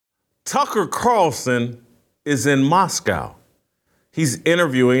Tucker Carlson is in Moscow. He's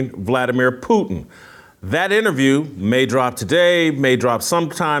interviewing Vladimir Putin. That interview may drop today, may drop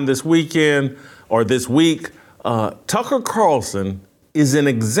sometime this weekend or this week. Tucker Carlson is an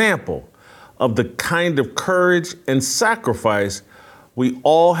example of the kind of courage and sacrifice we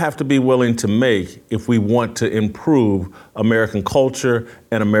all have to be willing to make if we want to improve American culture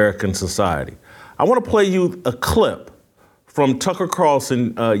and American society. I want to play you a clip from Tucker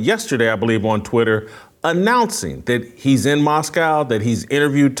Carlson yesterday, I believe, on Twitter, announcing that he's in Moscow, that he's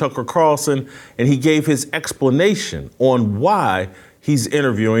interviewed Tucker Carlson, and he gave his explanation on why he's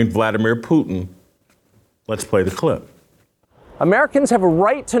interviewing Vladimir Putin. Let's play the clip. Americans have a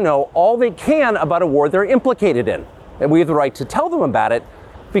right to know all they can about a war they're implicated in, and we have the right to tell them about it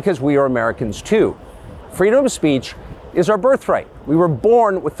because we are Americans too. Freedom of speech is our birthright. We were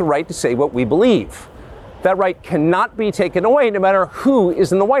born with the right to say what we believe. That right cannot be taken away no matter who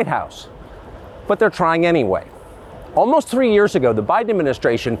is in the White House. But they're trying anyway. Almost 3 years ago, the Biden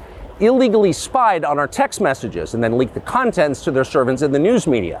administration illegally spied on our text messages and then leaked the contents to their servants in the news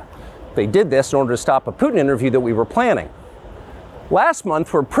media. They did this in order to stop a Putin interview that we were planning. Last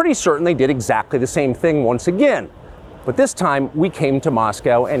month, we're pretty certain they did exactly the same thing once again. But this time, we came to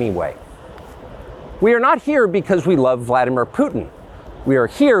Moscow anyway. We are not here because we love Vladimir Putin. We are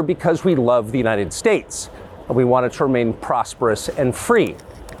here because we love the United States, and we want it to remain prosperous and free.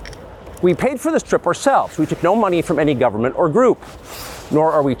 We paid for this trip ourselves. We took no money from any government or group,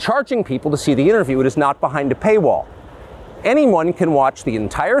 nor are we charging people to see the interview. It is not behind a paywall. Anyone can watch the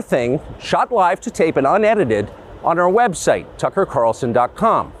entire thing, shot live to tape and unedited, on our website,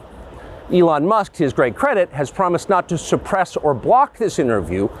 tuckercarlson.com. Elon Musk, to his great credit, has promised not to suppress or block this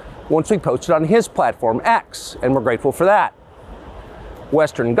interview once we post it on his platform, X, and we're grateful for that.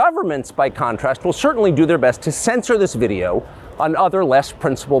 Western governments, by contrast, will certainly do their best to censor this video on other less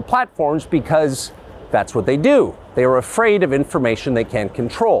principled platforms because that's what they do. They are afraid of information they can't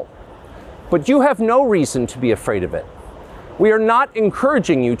control. But you have no reason to be afraid of it. We are not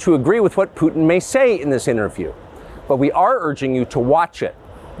encouraging you to agree with what Putin may say in this interview, but we are urging you to watch it.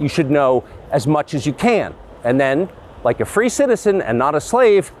 You should know as much as you can. And then, like a free citizen and not a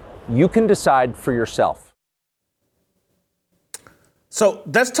slave, you can decide for yourself. So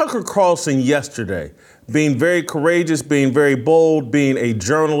that's Tucker Carlson yesterday, being very courageous, being very bold, being a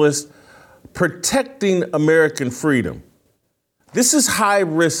journalist, protecting American freedom. This is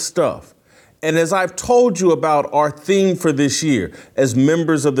high-risk stuff. And as I've told you about our theme for this year as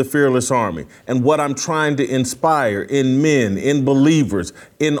members of the Fearless Army and what I'm trying to inspire in men, in believers,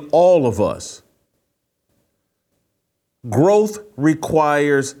 in all of us, growth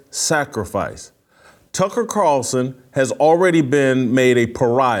requires sacrifice. Tucker Carlson has already been made a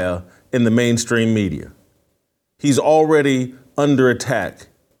pariah in the mainstream media. He's already under attack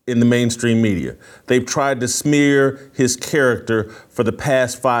in the mainstream media. They've tried to smear his character for the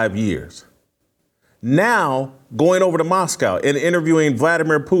past 5 years. Now, going over to Moscow and interviewing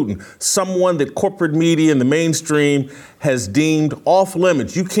Vladimir Putin, someone that corporate media and the mainstream has deemed off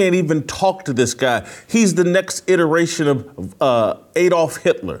limits. You can't even talk to this guy. He's the next iteration of Adolf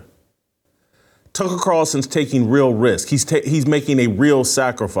Hitler. Tucker Carlson's taking real risk. He's making a real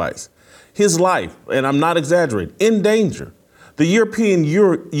sacrifice. His life, and I'm not exaggerating, in danger. The European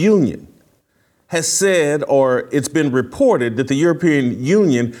Union has said, or it's been reported, that the European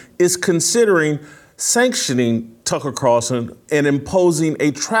Union is considering sanctioning Tucker Carlson and imposing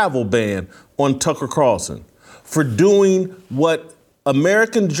a travel ban on Tucker Carlson for doing what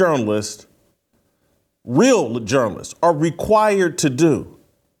American journalists, real journalists, are required to do.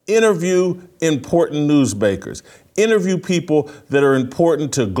 Interview important newsmakers, interview people that are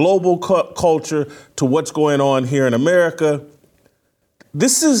important to global culture, to what's going on here in America.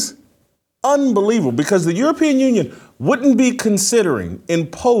 This is unbelievable because the European Union wouldn't be considering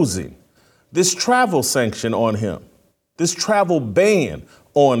imposing this travel sanction on him, this travel ban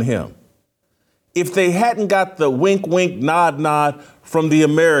on him, if they hadn't got the wink, wink, nod, nod from the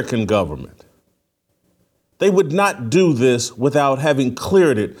American government. They would not do this without having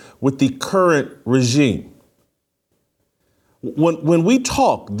cleared it with the current regime. When we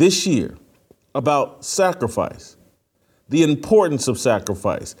talk this year about sacrifice, the importance of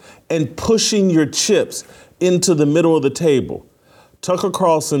sacrifice, and pushing your chips into the middle of the table, Tucker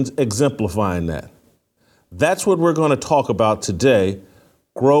Carlson's exemplifying that. That's what we're going to talk about today,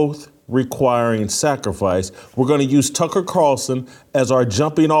 growth requiring sacrifice. We're going to use Tucker Carlson as our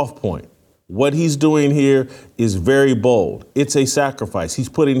jumping off point. What he's doing here is very bold. It's a sacrifice. He's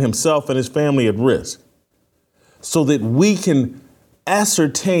putting himself and his family at risk so that we can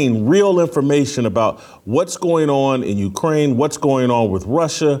ascertain real information about what's going on in Ukraine, what's going on with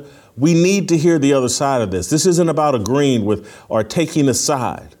Russia. We need to hear the other side of this. This isn't about agreeing with or taking a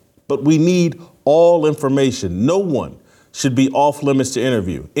side, but we need all information. No one should be off limits to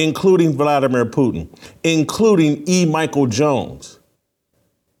interview, including Vladimir Putin, including E. Michael Jones.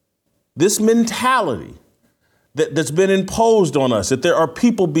 This mentality that's been imposed on us, that there are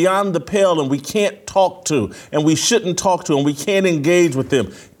people beyond the pale and we can't talk to and we shouldn't talk to and we can't engage with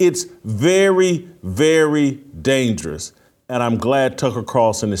them. It's very, very dangerous. And I'm glad Tucker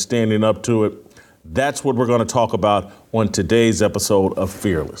Carlson is standing up to it. That's what we're going to talk about on today's episode of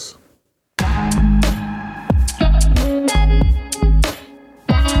Fearless.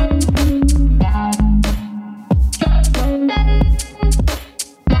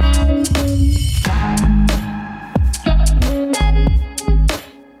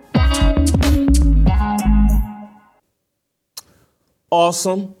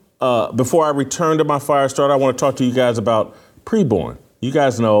 Awesome. Before I return to my fire starter, I want to talk to you guys about preborn. You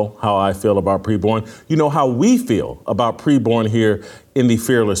guys know how I feel about preborn. You know how we feel about preborn here in the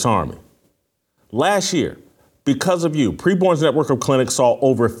Fearless Army. Last year, because of you, Preborn's network of clinics saw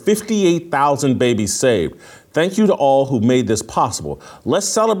over 58,000 babies saved. Thank you to all who made this possible. Let's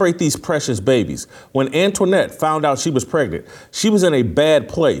celebrate these precious babies. When Antoinette found out she was pregnant, she was in a bad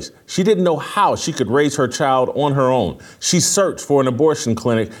place. She didn't know how she could raise her child on her own. She searched for an abortion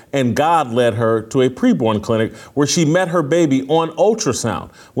clinic, and God led her to a preborn clinic where she met her baby on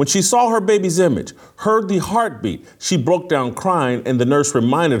ultrasound. When she saw her baby's image, heard the heartbeat, she broke down crying, and the nurse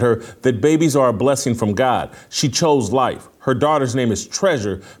reminded her that babies are a blessing from God. She chose life. Her daughter's name is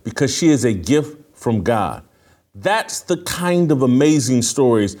Treasure because she is a gift from God. That's the kind of amazing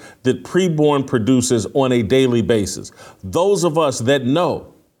stories that Preborn produces on a daily basis. Those of us that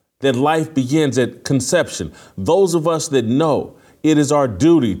know that life begins at conception, those of us that know it is our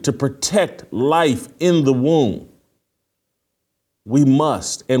duty to protect life in the womb, we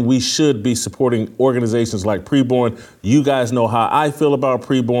must and we should be supporting organizations like Preborn. You guys know how I feel about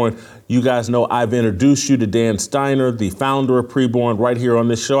Preborn. You guys know I've introduced you to Dan Steiner, the founder of Preborn, right here on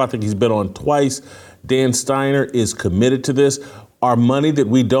this show. I think he's been on twice. Dan Steiner is committed to this. Our money that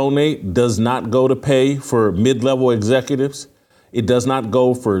we donate does not go to pay for mid-level executives. It does not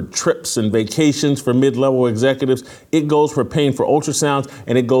go for trips and vacations for mid-level executives. It goes for paying for ultrasounds,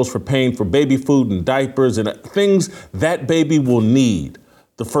 and it goes for paying for baby food and diapers and things that baby will need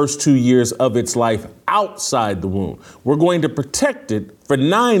the first 2 years of its life outside the womb. We're going to protect it for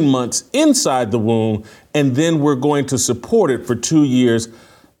 9 months inside the womb, and then we're going to support it for 2 years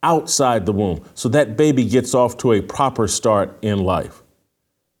outside the womb, so that baby gets off to a proper start in life.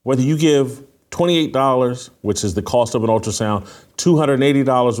 Whether you give $28, which is the cost of an ultrasound,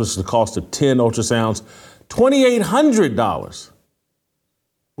 $280, which is the cost of 10 ultrasounds, $2,800,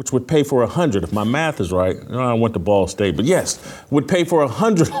 which would pay for 100, if my math is right. I went to Ball State, but yes, would pay for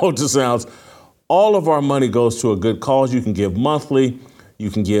 100 ultrasounds. All of our money goes to a good cause. You can give monthly,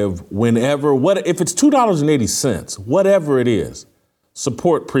 you can give whenever, if it's $2.80, whatever it is.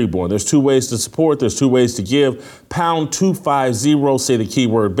 Support Preborn. There's two ways to support. There's two ways to give. Pound 250, say the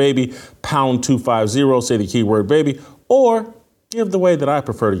keyword baby. Pound 250, say the keyword baby. Or give the way that I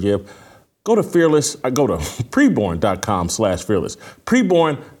prefer to give. Go to preborn.com/fearless.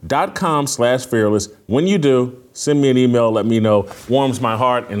 Preborn.com/fearless. When you do, send me an email. Let me know. Warms my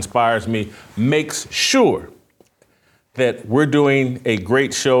heart, inspires me, makes sure that we're doing a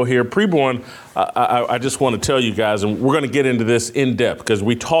great show here. Preborn, I just want to tell you guys, and we're going to get into this in depth because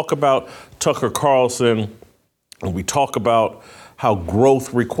we talk about Tucker Carlson and we talk about how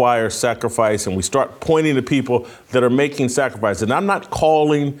growth requires sacrifice, and we start pointing to people that are making sacrifices. And I'm not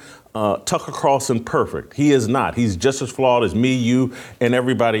calling Tucker Carlson perfect. He is not. He's just as flawed as me, you, and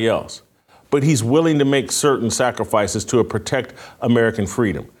everybody else. But he's willing to make certain sacrifices to protect American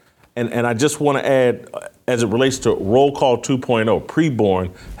freedom. And I just want to add, as it relates to Roll Call 2.0, Preborn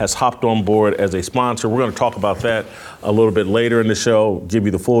has hopped on board as a sponsor. We're going to talk about that a little bit later in the show, give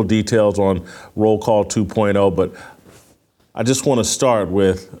you the full details on Roll Call 2.0. But I just want to start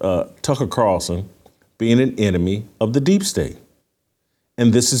with Tucker Carlson being an enemy of the deep state.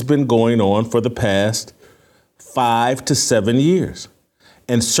 And this has been going on for the past 5 to 7 years.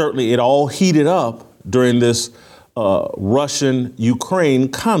 And certainly it all heated up during this Russian-Ukraine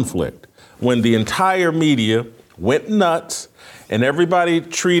conflict, when the entire media went nuts and everybody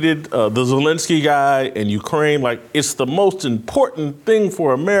treated the Zelensky guy and Ukraine like it's the most important thing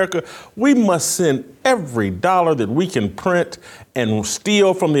for America. We must send every dollar that we can print and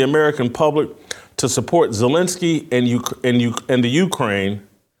steal from the American public to support Zelensky and the Ukraine.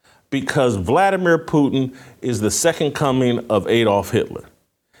 because Vladimir Putin is the second coming of Adolf Hitler.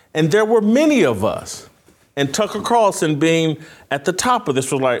 And there were many of us, and Tucker Carlson being at the top of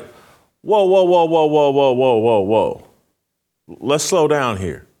this was like, whoa, whoa, whoa, whoa, whoa, whoa, whoa, whoa, whoa. Let's slow down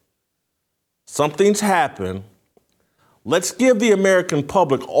here. Something's happened. Let's give the American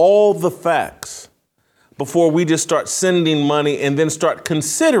public all the facts before we just start sending money and then start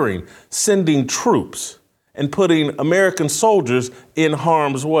considering sending troops and putting American soldiers in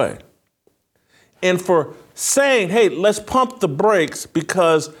harm's way. And for saying, hey, let's pump the brakes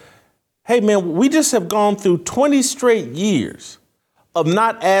because, hey, man, we just have gone through 20 straight years of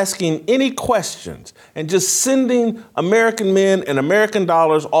not asking any questions and just sending American men and American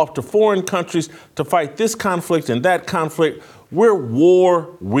dollars off to foreign countries to fight this conflict and that conflict. We're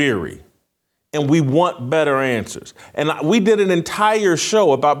war weary and we want better answers. And we did an entire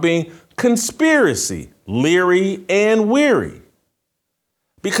show about being conspiracy leery and weary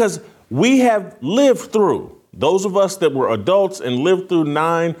because we have lived through, those of us that were adults and lived through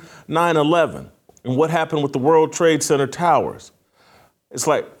 9/11 and what happened with the World Trade Center towers. It's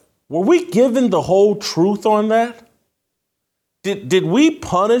like, were we given the whole truth on that? Did we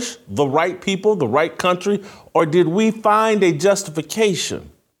punish the right people, the right country, or did we find a justification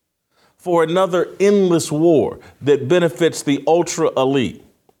for another endless war that benefits the ultra elite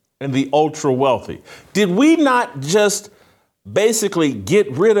and the ultra wealthy? Did we not just basically get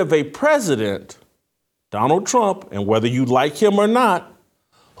rid of a president, Donald Trump, and whether you like him or not,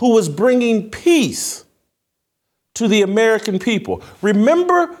 who was bringing peace to the American people?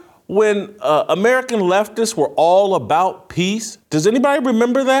 Remember when American leftists were all about peace? Does anybody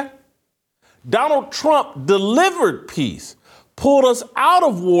remember that? Donald Trump delivered peace, pulled us out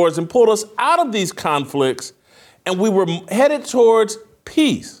of wars and pulled us out of these conflicts, and we were headed towards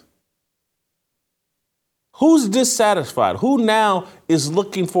peace. Who's dissatisfied? Who now is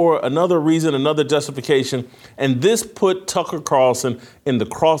looking for another reason, another justification? And this put Tucker Carlson in the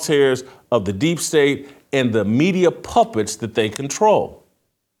crosshairs of the deep state and the media puppets that they control.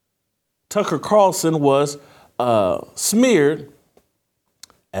 Tucker Carlson was smeared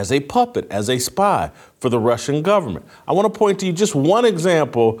as a puppet, as a spy for the Russian government. I want to point to you just one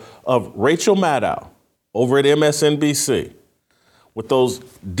example of Rachel Maddow over at MSNBC with those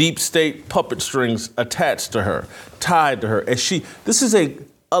deep state puppet strings attached to her, tied to her. This is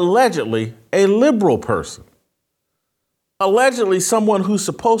allegedly a liberal person. Allegedly someone who's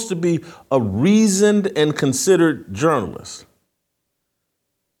supposed to be a reasoned and considered journalist,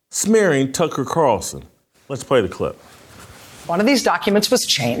 smearing Tucker Carlson. Let's play the clip. One of these documents was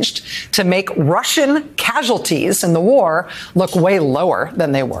changed to make Russian casualties in the war look way lower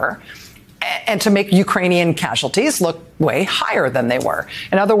than they were, and to make Ukrainian casualties look way higher than they were.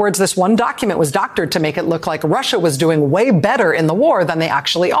 In other words, this one document was doctored to make it look like Russia was doing way better in the war than they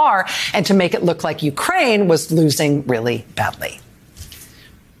actually are, and to make it look like Ukraine was losing really badly.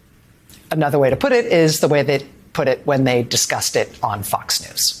 Another way to put it is the way they put it when they discussed it on Fox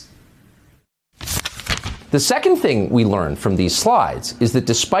News. The second thing we learned from these slides is that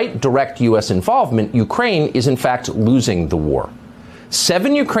despite direct U.S. involvement, Ukraine is in fact losing the war.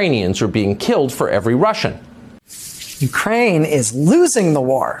 7 Ukrainians are being killed for every Russian. Ukraine is losing the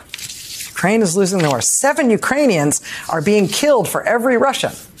war. Ukraine is losing the war. 7 Ukrainians are being killed for every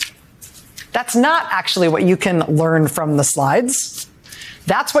Russian. That's not actually what you can learn from the slides.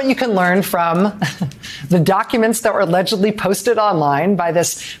 That's what you can learn from the documents that were allegedly posted online by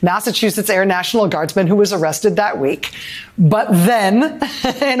this Massachusetts Air National Guardsman who was arrested that week. But then,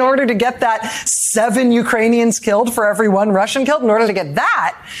 in order to get that 7 Ukrainians killed for every 1 Russian killed, in order to get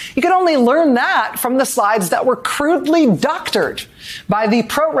that, you can only learn that from the slides that were crudely doctored by the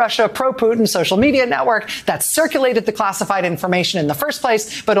pro-Russia, pro-Putin social media network that circulated the classified information in the first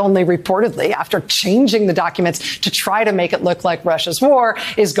place, but only reportedly, after changing the documents to try to make it look like Russia's war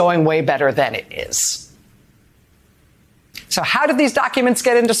is going way better than it is. So how did these documents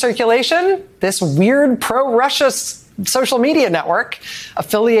get into circulation? This weird pro-Russia social media network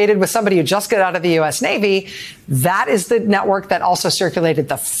affiliated with somebody who just got out of the U.S. Navy, that is the network that also circulated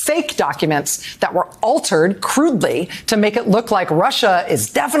the fake documents that were altered crudely to make it look like Russia is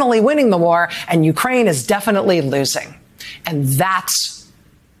definitely winning the war and Ukraine is definitely losing. And that's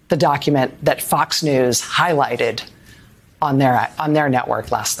the document that Fox News highlighted on their network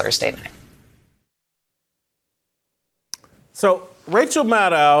last Thursday night. So Rachel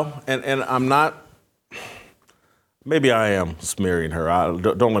Maddow, and I'm not, maybe I am smearing her.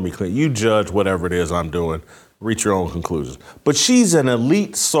 Don't let me clean. You judge whatever it is I'm doing. Reach your own conclusions. But she's an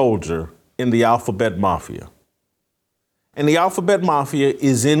elite soldier in the Alphabet Mafia. And the Alphabet Mafia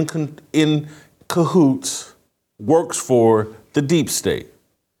is in cahoots, works for the deep state.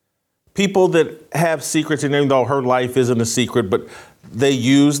 people that have secrets, and even though her life isn't a secret, but they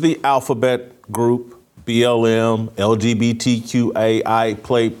use the alphabet group, BLM, LGBTQAI,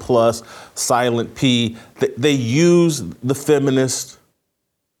 Play Plus, Silent P. They use the feminists,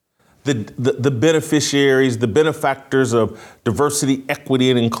 the beneficiaries, the benefactors of diversity, equity,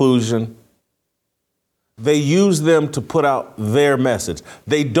 and inclusion. They use them to put out their message.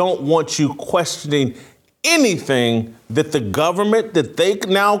 They don't want you questioning anything that the government that they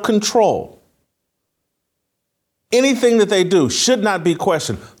now control, anything that they do should not be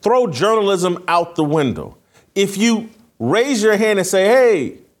questioned. Throw journalism out the window. If you raise your hand and say,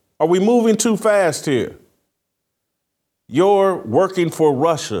 hey, are we moving too fast here? You're working for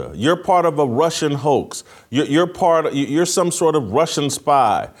Russia. You're part of a Russian hoax. You're some sort of Russian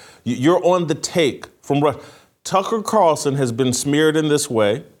spy. You're on the take from Russia. Tucker Carlson has been smeared in this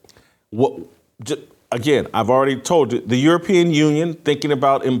way. Again, I've already told you, the European Union thinking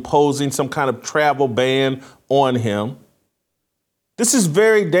about imposing some kind of travel ban on him. This is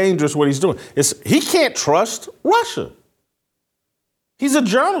very dangerous what he's doing. He can't trust Russia. He's a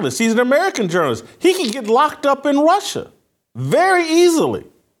journalist. He's an American journalist. He can get locked up in Russia very easily.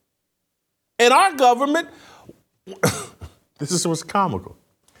 And our government, this is what's comical.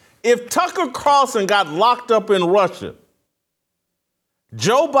 If Tucker Carlson got locked up in Russia,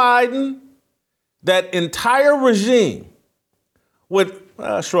 Joe Biden, that entire regime would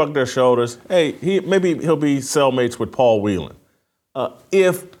shrug their shoulders. Hey, maybe he'll be cellmates with Paul Whelan.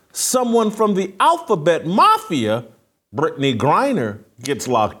 If someone from the alphabet mafia, Brittany Griner, gets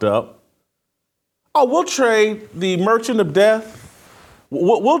locked up, we'll trade the Merchant of Death.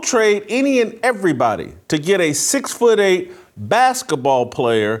 We'll trade any and everybody to get a 6'8" basketball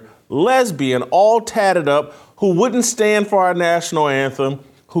player, lesbian, all tatted up, who wouldn't stand for our national anthem,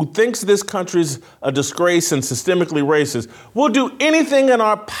 who thinks this country's a disgrace and systemically racist. We'll do anything in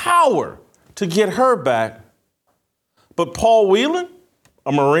our power to get her back. But Paul Whelan,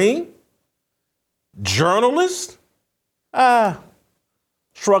 a Marine, journalist, shrug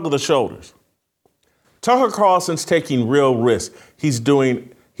of the shoulders. Tucker Carlson's taking real risks. He's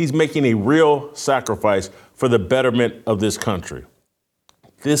making a real sacrifice for the betterment of this country.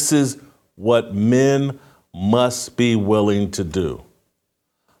 This is what men must be willing to do.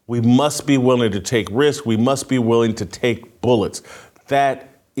 We must be willing to take risks. We must be willing to take bullets. That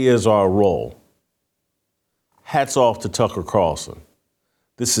is our role. Hats off to Tucker Carlson.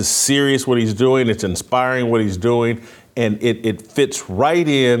 This is serious what he's doing. It's inspiring what he's doing. And it fits right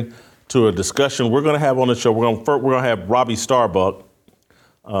in to a discussion we're going to have on the show. We're going to have Robbie Starbuck,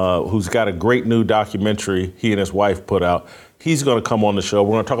 who's got a great new documentary he and his wife put out. He's going to come on the show.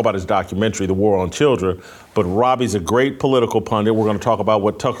 We're going to talk about his documentary, The War on Children. But Robbie's a great political pundit. We're going to talk about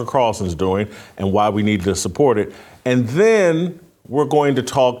what Tucker Carlson's doing and why we need to support it. And then we're going to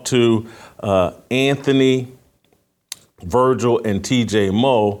talk to Anthony, Virgil, and TJ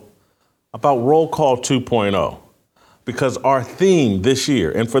Moe about Roll Call 2.0. Because our theme this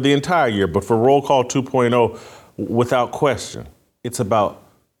year, and for the entire year, but for Roll Call 2.0, without question, it's about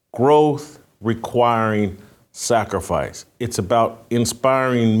growth requiring sacrifice. It's about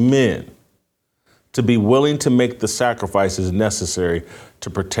inspiring men to be willing to make the sacrifices necessary to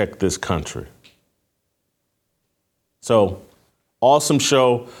protect this country. So, awesome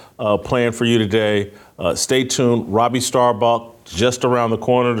show planned for you today. Stay tuned. Robbie Starbuck just around the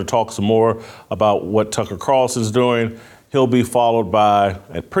corner to talk some more about what Tucker Carlson's doing. He'll be followed by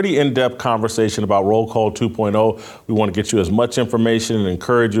a pretty in-depth conversation about Roll Call 2.0. We want to get you as much information and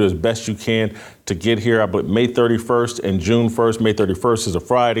encourage you as best you can to get here. I believe May 31st and June 1st. May 31st is a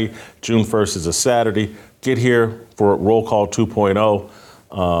Friday. June 1st is a Saturday. Get here for Roll Call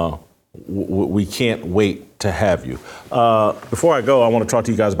 2.0. We can't wait to have you. Before I go, I want to talk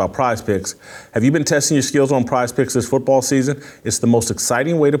to you guys about Prize Picks. Have you been testing your skills on Prize Picks this football season? It's the most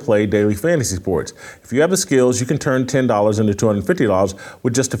exciting way to play daily fantasy sports. If you have the skills, you can turn $10 into $250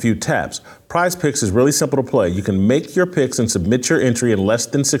 with just a few taps. Prize Picks is really simple to play. You can make your picks and submit your entry in less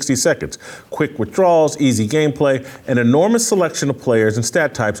than 60 seconds. Quick withdrawals, easy gameplay, an enormous selection of players and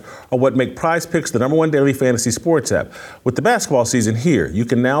stat types are what make Prize Picks the #1 daily fantasy sports app. With the basketball season here, you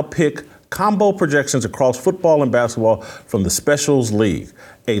can now pick combo projections across football and basketball from the Specials League,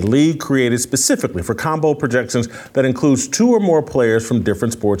 a league created specifically for combo projections that includes 2 or more players from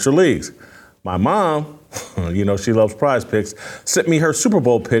different sports or leagues. My mom, you know she loves Prize Picks, sent me her Super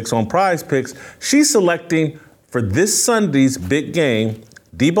Bowl picks on Prize Picks. She's selecting for this Sunday's big game,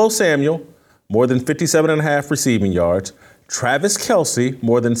 Deebo Samuel, more than 57.5 receiving yards, Travis Kelce,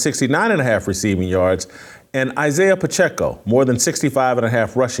 more than 69.5 receiving yards, and Isaiah Pacheco, more than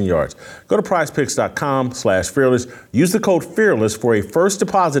 65.5 rushing yards. Go to prizepicks.com/fearless. Use the code FEARLESS for a first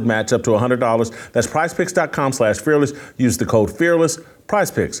deposit match up to $100. That's prizepicks.com/fearless. Use the code FEARLESS. Prize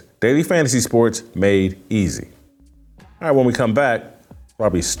Picks, daily fantasy sports made easy. All right, when we come back,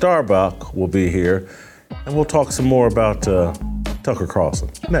 Robbie Starbuck will be here, and we'll talk some more about Tucker Carlson.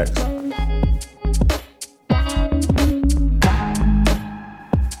 Next.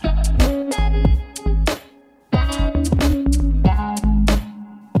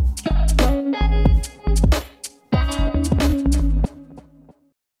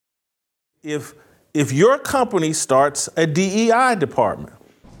 If your company starts a DEI department,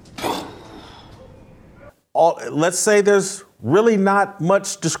 let's say there's really not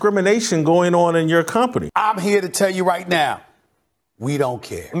much discrimination going on in your company. I'm here to tell you right now, we don't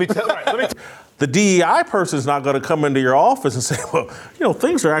care. The DEI person is not going to come into your office and say, well,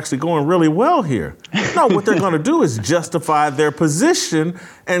 things are actually going really well here. No, what they're going to do is justify their position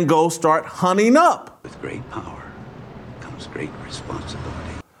and go start hunting up. With great power comes great responsibility.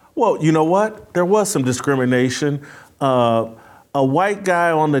 Well, you know what? There was some discrimination. A white guy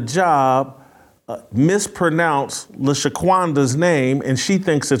on the job mispronounced LaShaquanda's name, and she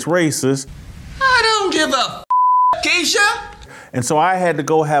thinks it's racist. I don't give a Keisha. And so I had to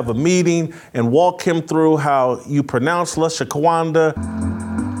go have a meeting and walk him through how you pronounce LaShaquanda.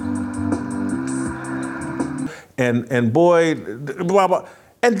 And boy, blah, blah.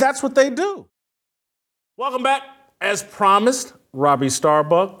 And that's what they do. Welcome back. As promised, Robbie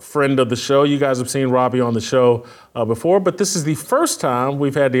Starbuck, friend of the show. You guys have seen Robbie on the show before, but this is the first time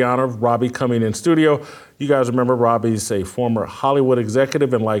we've had the honor of Robbie coming in studio. You guys remember Robbie's a former Hollywood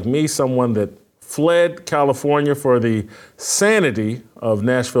executive, and like me, someone that fled California for the sanity of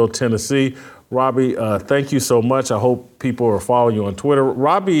Nashville, Tennessee. Robbie, thank you so much. I hope people are following you on Twitter.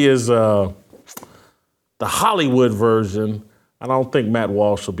 Robbie is the Hollywood version. I don't think Matt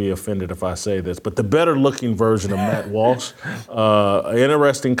Walsh will be offended if I say this, but the better looking version of Matt Walsh, an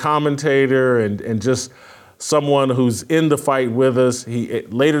interesting commentator and just someone who's in the fight with us.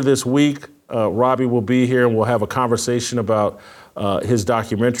 Later this week, Robbie will be here and we'll have a conversation about his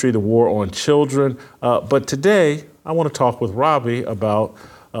documentary, The War on Children. But today, I want to talk with Robbie about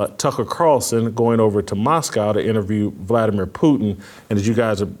Tucker Carlson going over to Moscow to interview Vladimir Putin. And as you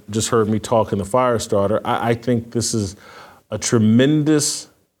guys have just heard me talk in the Firestarter, I think this is a tremendous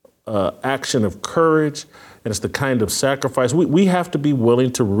action of courage, and it's the kind of sacrifice. We have to be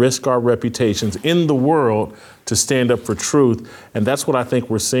willing to risk our reputations in the world to stand up for truth, and that's what I think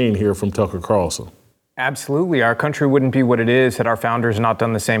we're seeing here from Tucker Carlson. Absolutely. Our country wouldn't be what it is had our founders not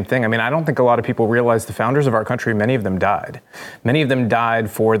done the same thing. I mean, I don't think a lot of people realize the founders of our country, many of them died. Many of them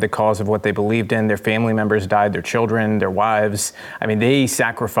died for the cause of what they believed in. Their family members died, their children, their wives. I mean, they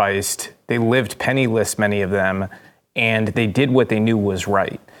sacrificed, they lived penniless, many of them, and they did what they knew was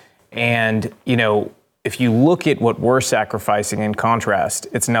right. And, if you look at what we're sacrificing in contrast,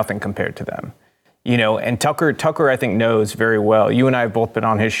 it's nothing compared to them. And Tucker, I think, knows very well. You and I have both been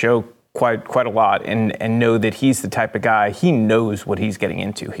on his show quite a lot and know that he's the type of guy, he knows what he's getting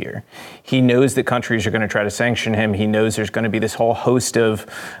into here. He knows that countries are going to try to sanction him. He knows there's going to be this whole host of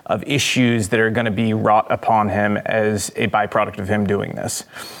issues that are going to be wrought upon him as a byproduct of him doing this.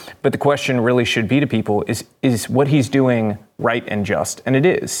 But the question really should be to people is what he's doing right and just? And it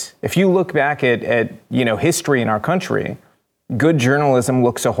is. If you look back at history in our country, good journalism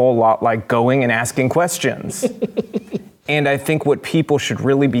looks a whole lot like going and asking questions. And I think what people should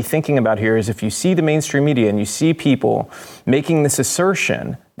really be thinking about here is if you see the mainstream media and you see people making this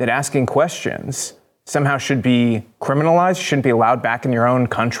assertion that asking questions somehow should be criminalized, shouldn't be allowed back in your own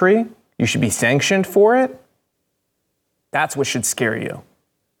country, you should be sanctioned for it, that's what should scare you.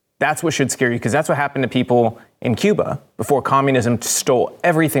 That's what should scare you, because that's what happened to people in Cuba before communism stole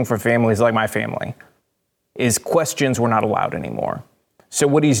everything from families like my family, is questions were not allowed anymore. So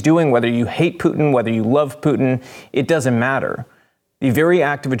what he's doing, whether you hate Putin, whether you love Putin, it doesn't matter. The very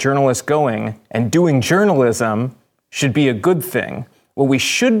act of a journalist going and doing journalism should be a good thing. What we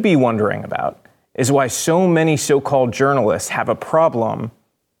should be wondering about is why so many so-called journalists have a problem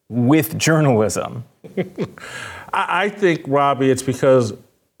with journalism. I think, Robbie, it's because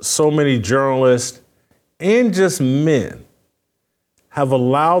so many journalists and just men have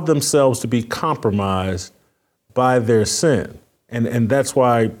allowed themselves to be compromised by their sin. And that's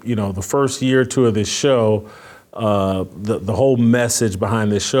why, the first year or two of this show, the whole message behind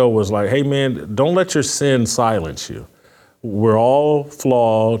this show was like, hey, man, don't let your sin silence you. We're all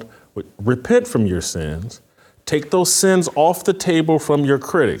flawed. Repent from your sins. Take those sins off the table from your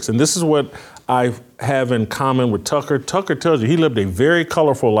critics. And this is what I have in common with Tucker? Tucker tells you he lived a very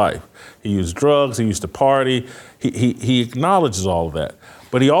colorful life. He used drugs, he used to party. He acknowledges all of that.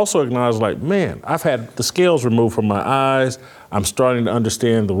 But he also acknowledges, like, man, I've had the scales removed from my eyes. I'm starting to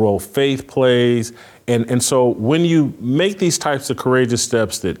understand the role faith plays. And so when you make these types of courageous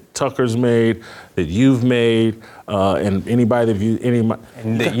steps that Tucker's made, that you've made, and anybody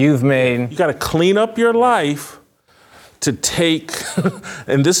that you've made, you got to clean up your life to take,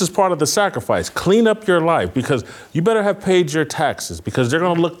 and this is part of the sacrifice, clean up your life, because you better have paid your taxes, because they're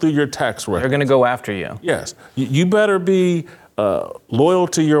going to look through your tax record. They're going to go after you. Yes. You better be loyal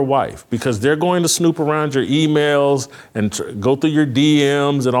to your wife, because they're going to snoop around your emails and go through your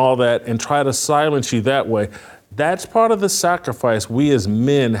DMs and all that and try to silence you that way. That's part of the sacrifice we as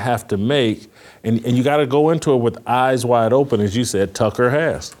men have to make, and you got to go into it with eyes wide open, as you said, Tucker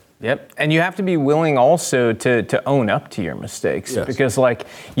has. Yep. And you have to be willing also to own up to your mistakes. Yes. Because, like,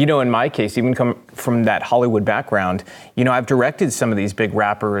 you know, in my case, even come from that Hollywood background, you know, I've directed some of these big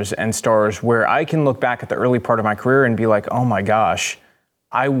rappers and stars where I can look back at the early part of my career and be like, oh my gosh,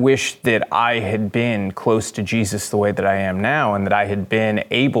 I wish that I had been close to Jesus the way that I am now, and that I had been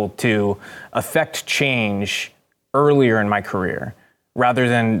able to affect change earlier in my career, rather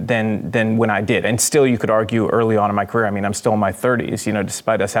than when I did. And still, you could argue early on in my career. I mean, I'm still in my 30s, you know,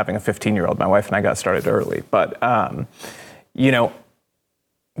 despite us having a 15-year-old. My wife and I got started early. But, you know,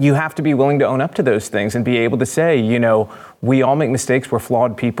 you have to be willing to own up to those things and be able to say, you know, we all make mistakes. We're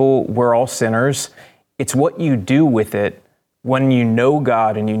flawed people. We're all sinners. It's what you do with it when you know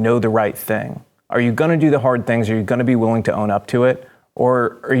God and you know the right thing. Are you going to do the hard things? Are you going to be willing to own up to it?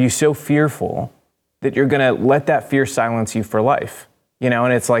 Or are you so fearful that you're going to let that fear silence you for life? You know,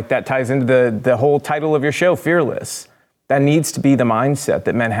 and it's like that ties into the whole title of your show, Fearless. That needs to be the mindset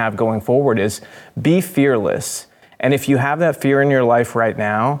that men have going forward, is be fearless. And if you have that fear in your life right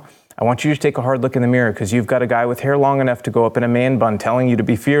now, I want you to take a hard look in the mirror, because you've got a guy with hair long enough to go up in a man bun telling you to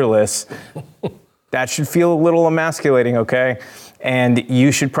be fearless. That should feel a little emasculating, okay? And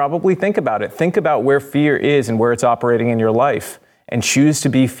you should probably think about it. Think about where fear is and where it's operating in your life, and choose to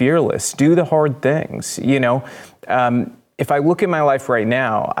be fearless. Do the hard things, you know? If I look at my life right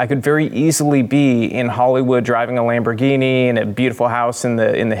now, I could very easily be in Hollywood driving a Lamborghini in a beautiful house in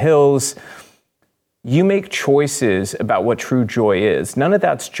the hills. You make choices about what true joy is. None of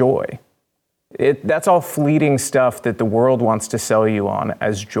that's joy. That's all fleeting stuff that the world wants to sell you on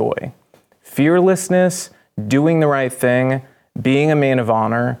as joy. Fearlessness, doing the right thing, being a man of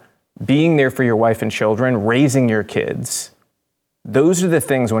honor, being there for your wife and children, raising your kids. Those are the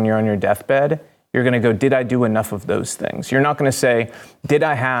things when you're on your deathbed. You're going to go, did I do enough of those things? You're not going to say, did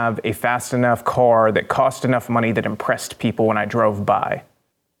I have a fast enough car that cost enough money that impressed people when I drove by?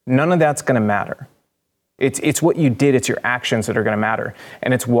 None of that's going to matter. It's what you did. It's your actions that are going to matter.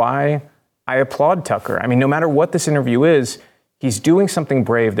 And it's why I applaud Tucker. I mean, no matter what this interview is, he's doing something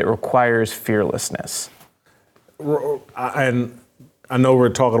brave that requires fearlessness. And I know we're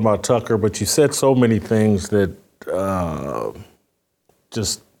talking about Tucker, but you said so many things that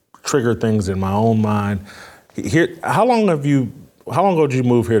just trigger things in my own mind. Here, how long ago did you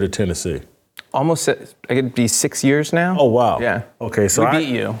move here to Tennessee? Almost, it could be 6 years now. Oh, wow. Yeah. Okay, so we beat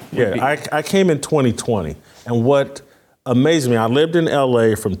you. I came in 2020, and what amazed me, I lived in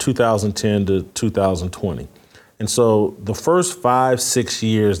LA from 2010 to 2020. And so the first 5-6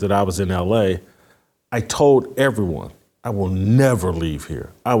 years that I was in LA, I told everyone, I will never leave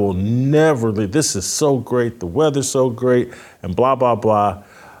here. I will never leave. This is so great. The weather's so great, and blah, blah, blah.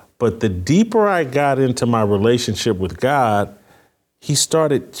 But the deeper I got into my relationship with God, he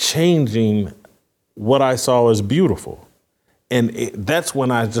started changing what I saw as beautiful. And that's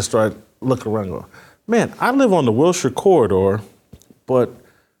when I just started looking around and going, man, I live on the Wilshire corridor, but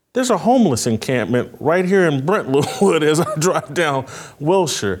there's a homeless encampment right here in Brentwood as I drive down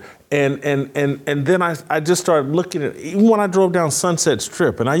Wilshire. And then I just started looking at, even when I drove down Sunset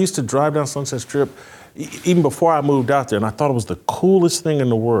Strip, and I used to drive down Sunset Strip even before I moved out there, and I thought it was the coolest thing in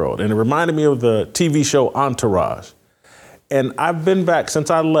the world. And it reminded me of the TV show Entourage. And I've been back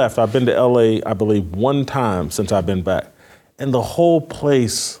since I left. I've been to LA, I believe, one time since I've been back. And the whole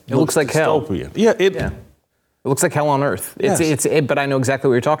place looks like dystopian. Hell. Yeah, It looks like hell on earth. Yes. But I know exactly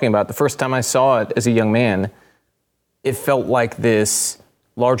what you're talking about. The first time I saw it as a young man, it felt like this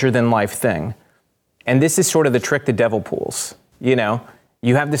larger-than-life thing. And this is sort of the trick the devil pulls. You know,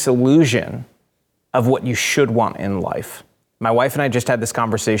 you have this illusion of what you should want in life. My wife and I just had this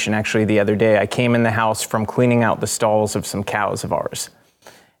conversation actually the other day. I came in the house from cleaning out the stalls of some cows of ours.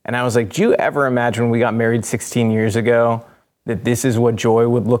 And I was like, do you ever imagine when we got married 16 years ago that this is what joy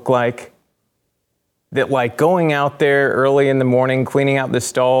would look like? that like going out there early in the morning, cleaning out the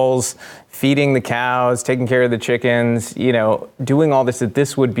stalls, feeding the cows, taking care of the chickens, you know, doing all this, that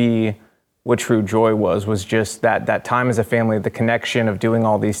this would be what true joy was just that time as a family, the connection of doing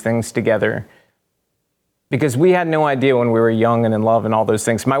all these things together. Because we had no idea when we were young and in love and all those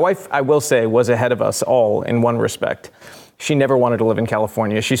things. My wife, I will say, was ahead of us all in one respect. She never wanted to live in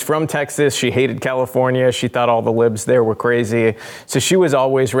California. She's from Texas. She hated California. She thought all the libs there were crazy. So she was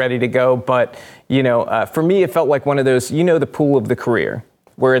always ready to go. But, you know, for me, it felt like one of those, you know, the pool of the career,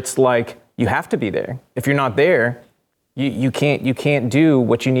 where it's like, you have to be there. If you're not there, you can't do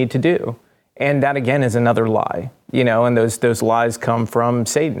what you need to do. And that, again, is another lie, you know, and those lies come from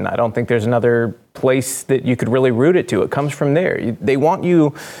Satan. I don't think there's another place that you could really root it to. It comes from there.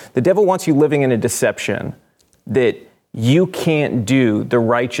 The devil wants you living in a deception that you can't do the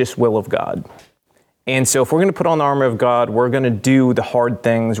righteous will of God. And so if we're going to put on the armor of God, we're going to do the hard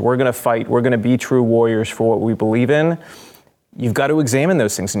things, we're going to fight, we're going to be true warriors for what we believe in, you've got to examine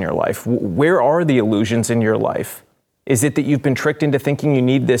those things in your life. Where are the illusions in your life? Is it that you've been tricked into thinking you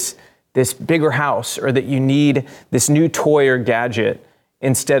need this bigger house, or that you need this new toy or gadget,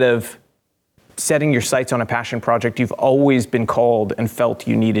 instead of setting your sights on a passion project you've always been called and felt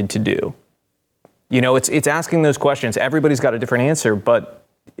you needed to do? You know, it's asking those questions. Everybody's got a different answer, but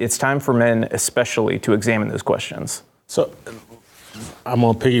it's time for men especially to examine those questions. So I'm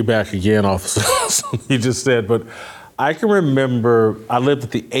going to piggyback again off something you just said, but I can remember I lived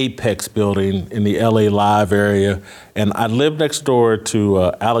at the Apex building in the LA Live area, and I lived next door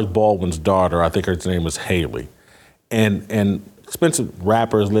to Alec Baldwin's daughter. I think her name was Haley. And expensive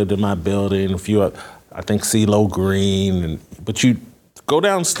rappers lived in my building, a few, I think CeeLo Green. But you go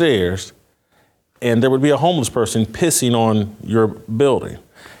downstairs, and there would be a homeless person pissing on your building.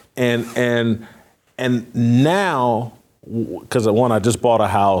 And now, because I just bought a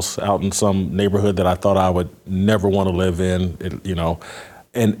house out in some neighborhood that I thought I would never want to live in, you know.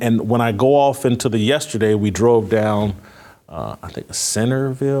 And when I go off into yesterday, we drove down, I think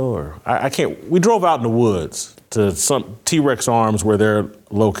Centerville, we drove out in the woods to some T-Rex Arms where they're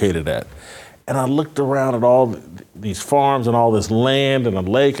located at. And I looked around at all these farms and all this land and a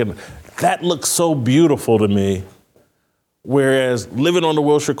lake, and that looked so beautiful to me. Whereas living on the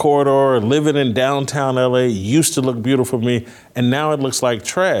Wilshire Corridor, living in downtown LA used to look beautiful to me, and now it looks like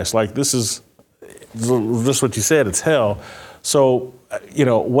trash. Like this is just what you said, it's hell. So, you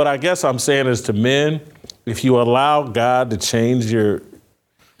know, what I guess I'm saying is to men, if you allow God to change your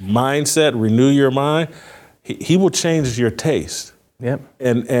mindset, renew your mind, he will change your taste. Yep.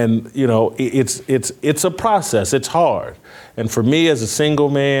 And you know, it's a process. It's hard. And for me as a single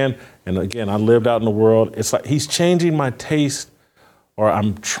man, and again, I lived out in the world, it's like he's changing my taste, or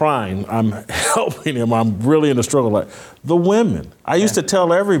I'm helping him. I'm really in a struggle. Like the women. I used to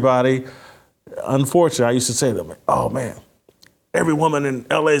tell everybody, unfortunately, I used to say to them, oh man, every woman in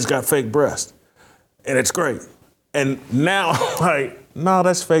LA's got fake breasts, and it's great. And now, like, no,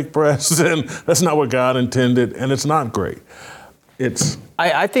 that's fake breasts, and that's not what God intended, and it's not great.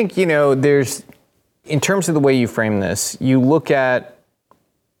 I think, you know, in terms of the way you frame this, you look at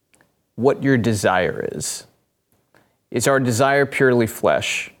what your desire is. Is our desire purely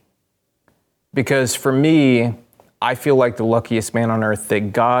flesh? Because for me, I feel like the luckiest man on earth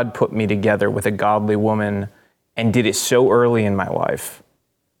that God put me together with a godly woman and did it so early in my life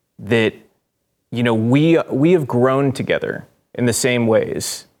that, you know, we have grown together in the same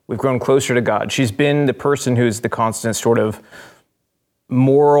ways. We've grown closer to God. She's been the person who's the constant sort of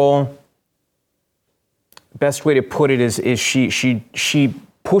moral, best way to put it is she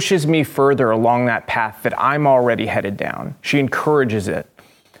pushes me further along that path that I'm already headed down. She encourages it.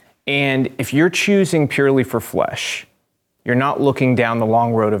 And if you're choosing purely for flesh, you're not looking down the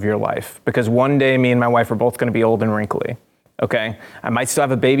long road of your life, because one day me and my wife are both going to be old and wrinkly. Okay? I might still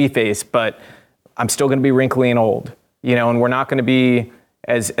have a baby face, but I'm still going to be wrinkly and old, you know, and we're not going to be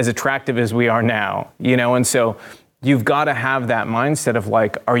as attractive as we are now, you know, and so you've got to have that mindset of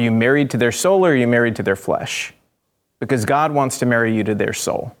like, are you married to their soul or are you married to their flesh? Because God wants to marry you to their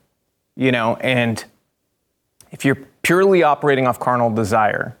soul, you know, and if you're purely operating off carnal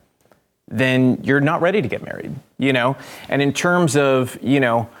desire, then you're not ready to get married, you know? And in terms of, you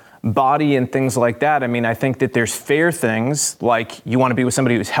know, body and things like that, I mean, I think that there's fair things, like you want to be with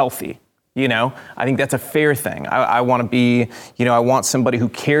somebody who's healthy, you know? I think that's a fair thing. I want to be, you know, I want somebody who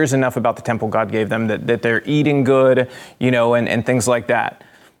cares enough about the temple God gave them that they're eating good, you know, and things like that.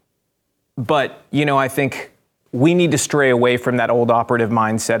 But, you know, I think we need to stray away from that old operative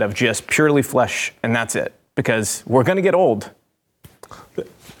mindset of just purely flesh and that's it, because we're going to get old.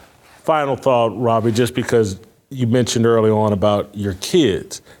 Final thought, Robbie, just because you mentioned early on about your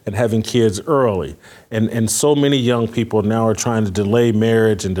kids and having kids early. And so many young people now are trying to delay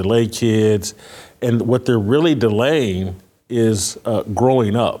marriage and delay kids. And what they're really delaying is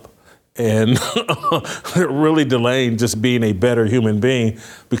growing up. And they're really delaying just being a better human being,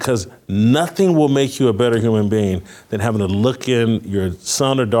 because nothing will make you a better human being than having to look in your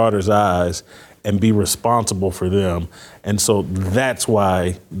son or daughter's eyes and be responsible for them. And so that's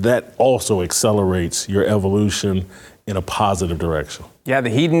why that also accelerates your evolution in a positive direction. Yeah, the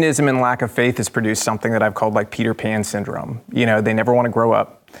hedonism and lack of faith has produced something that I've called like Peter Pan syndrome. You know, they never want to grow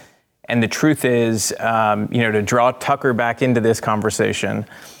up. And the truth is, to draw Tucker back into this conversation,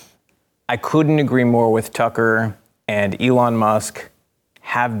 I couldn't agree more with Tucker and Elon Musk.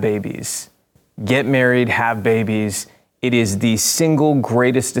 Have babies. Get married, have babies. It is the single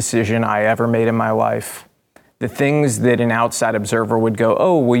greatest decision I ever made in my life. The things that an outside observer would go,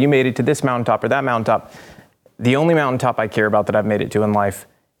 oh, well, you made it to this mountaintop or that mountaintop. The only mountaintop I care about that I've made it to in life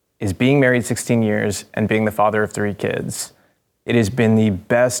is being married 16 years and being the father of 3 kids. It has been the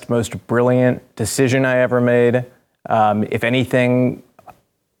best, most brilliant decision I ever made. If anything,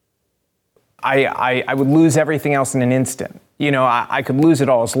 I would lose everything else in an instant. You know, I could lose it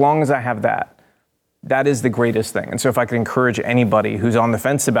all as long as I have that. That is the greatest thing. And so if I could encourage anybody who's on the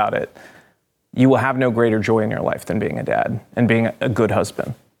fence about it, you will have no greater joy in your life than being a dad and being a good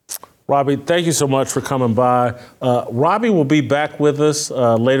husband. Robbie, thank you so much for coming by. Robbie will be back with us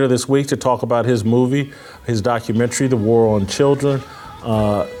later this week to talk about his movie, his documentary, The War on Children,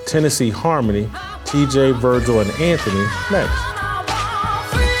 Tennessee Harmony, TJ, Virgil, and Anthony next.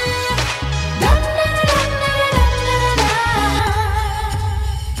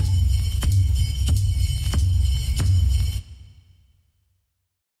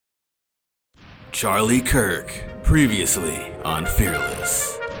 Charlie Kirk, previously on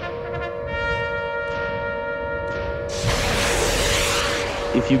Fearless.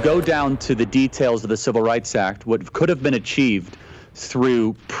 If you go down to the details of the Civil Rights Act, what could have been achieved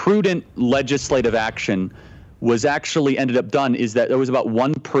through prudent legislative action was actually ended up done is that there was about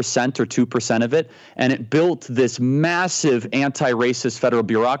 1% or 2% of it, and it built this massive anti-racist federal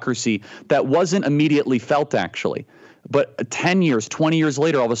bureaucracy that wasn't immediately felt, actually. But 10 years, 20 years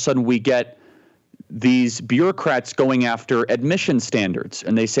later, all of a sudden we get these bureaucrats going after admission standards,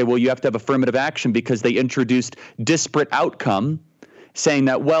 and they say, well, you have to have affirmative action because they introduced disparate outcome, saying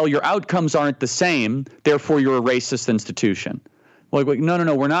that, well, your outcomes aren't the same, therefore you're a racist institution. Well, like,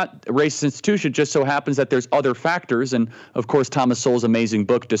 no, we're not a racist institution. It just so happens that there's other factors. And of course, Thomas Sowell's amazing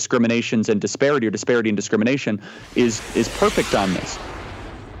book, Discriminations and Disparity, or Disparity and Discrimination, is perfect on this.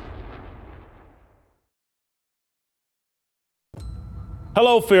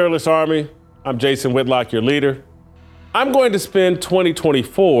 Hello, Fearless Army. I'm Jason Whitlock, your leader. I'm going to spend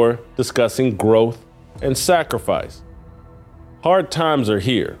 2024 discussing growth and sacrifice. Hard times are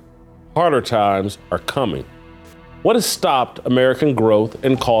here. Harder times are coming. What has stopped American growth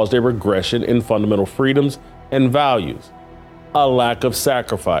and caused a regression in fundamental freedoms and values? A lack of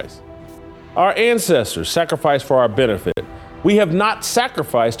sacrifice. Our ancestors sacrificed for our benefit. We have not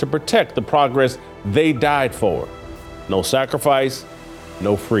sacrificed to protect the progress they died for. No sacrifice,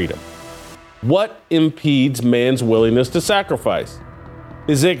 no freedom. What impedes man's willingness to sacrifice?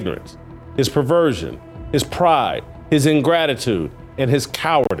 His ignorance, his perversion, his pride, his ingratitude, and his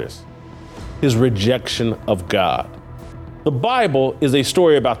cowardice, his rejection of God. The Bible is a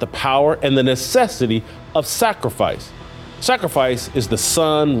story about the power and the necessity of sacrifice. Sacrifice is the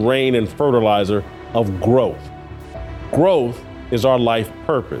sun, rain, and fertilizer of growth. Growth is our life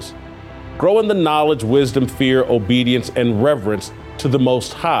purpose. Grow in the knowledge, wisdom, fear, obedience, and reverence to the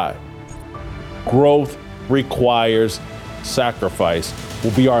Most High. Growth requires sacrifice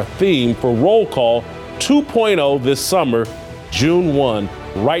will be our theme for Roll Call 2.0 this summer, June 1,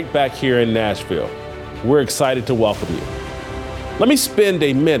 right back here in Nashville. We're excited to welcome you. Let me spend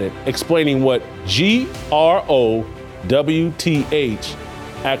a minute explaining what GROWTH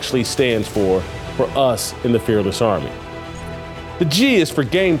actually stands for us in the Fearless Army. The G is for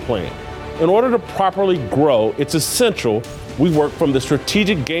game plan. In order to properly grow, it's essential we work from the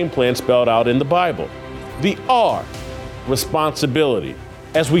strategic game plan spelled out in the Bible. The R, responsibility.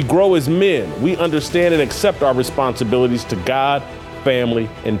 As we grow as men, we understand and accept our responsibilities to God, family,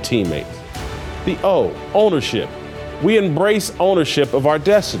 and teammates. The O, ownership. We embrace ownership of our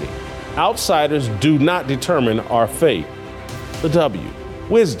destiny. Outsiders do not determine our fate. The W,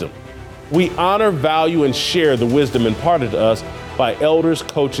 wisdom. We honor, value, and share the wisdom imparted to us by elders,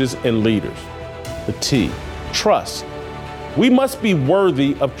 coaches, and leaders. The T, trust. We must be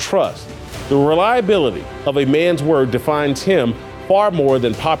worthy of trust. The reliability of a man's word defines him far more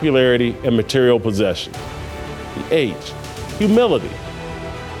than popularity and material possession. The H, humility.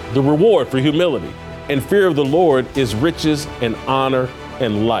 The reward for humility. And fear of the Lord is riches and honor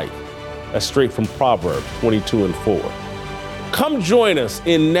and life. That's straight from Proverbs 22:4. Come join us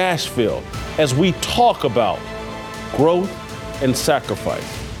in Nashville as we talk about growth and sacrifice,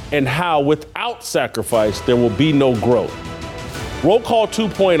 and how without sacrifice there will be no growth. Roll Call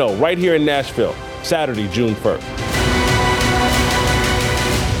 2.0 right here in Nashville, Saturday, June 1st.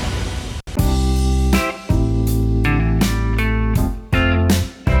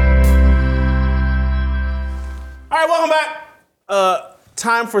 All right, welcome back.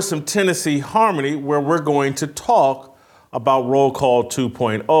 Time for some Tennessee Harmony, where we're going to talk about Roll Call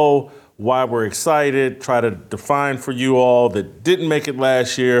 2.0, why we're excited, try to define for you all that didn't make it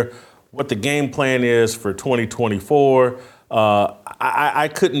last year what the game plan is for 2024. I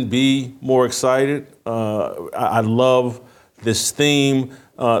couldn't be more excited. I love this theme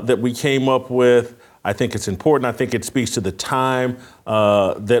that we came up with. I think it's important. I think it speaks to the time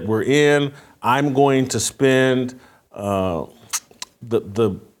that we're in. I'm going to spend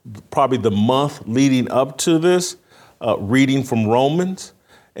probably the month leading up to this reading from Romans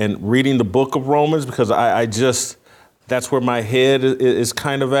and reading the book of Romans, because I just, that's where my head is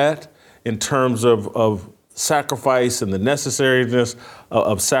kind of at in terms of sacrifice and the necessariness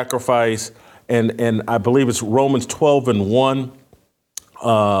of sacrifice. And I believe it's Romans 12:1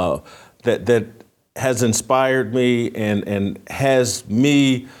 that has inspired me and has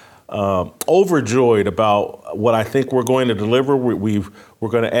me overjoyed about what I think we're going to deliver. We're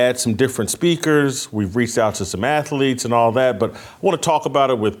going to add some different speakers. We've reached out to some athletes and all that, but I want to talk about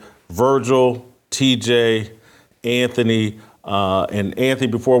it with Virgil, TJ, Anthony. And Anthony,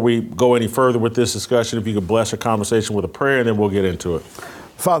 before we go any further with this discussion, if you could bless our conversation with a prayer, and then we'll get into it.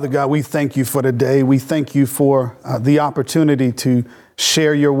 Father God, we thank you for today. We thank you for the opportunity to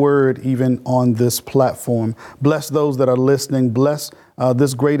share your word even on this platform. Bless those that are listening. Bless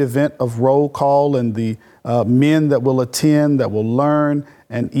this great event of Roll Call and the men that will attend, that will learn,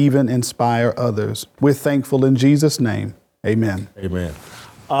 and even inspire others. We're thankful in Jesus' name. Amen. Amen.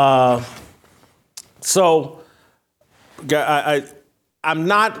 So I'm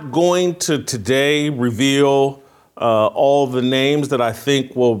not going to today reveal all the names that I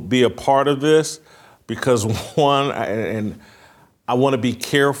think will be a part of this, because one, and I want to be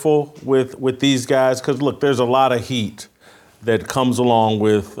careful with these guys, because look, there's a lot of heat that comes along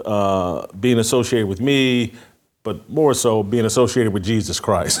with being associated with me, but more so being associated with Jesus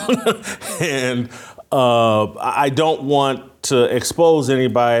Christ. And I don't want to expose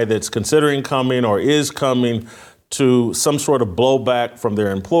anybody that's considering coming or is coming to some sort of blowback from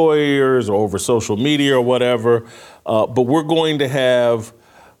their employers or over social media or whatever. But we're going to have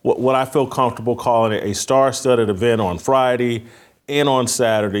what I feel comfortable calling a star-studded event on Friday and on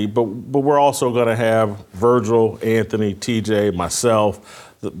Saturday. But we're also going to have Virgil, Anthony, TJ,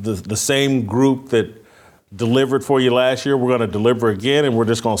 myself, the same group that delivered for you last year. We're going to deliver again, and we're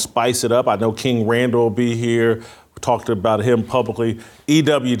just going to spice it up. I know King Randall will be here. We talked about him publicly.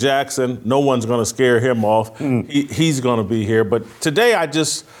 E.W. Jackson, no one's going to scare him off. He's going to be here. But today I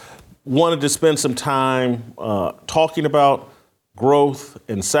just wanted to spend some time talking about growth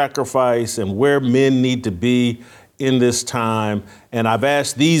and sacrifice and where men need to be in this time. And I've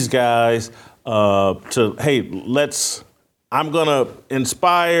asked these guys I'm going to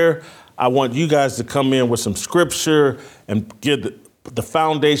inspire. I want you guys to come in with some scripture and give the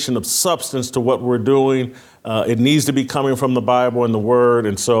foundation of substance to what we're doing. It needs to be coming from the Bible and the Word.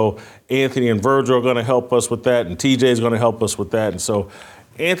 And so Anthony and Virgil are going to help us with that, and TJ is going to help us with that. And so,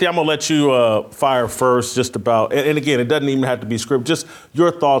 Anthony, I'm going to let you fire first just about, and again, it doesn't even have to be script, just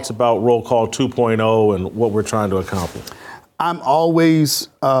your thoughts about Roll Call 2.0 and what we're trying to accomplish. I'm always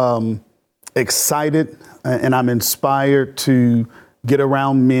excited and I'm inspired to get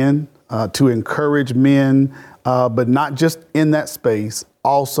around men, to encourage men, but not just in that space,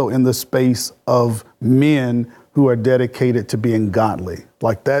 also in the space of men who are dedicated to being godly.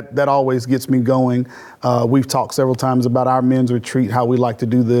 Like that always gets me going. We've talked several times about our men's retreat, how we like to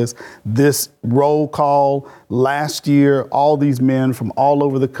do this. This roll call last year, all these men from all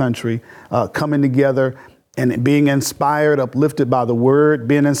over the country coming together and being inspired, uplifted by the word,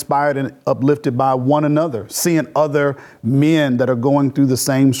 being inspired and uplifted by one another, seeing other men that are going through the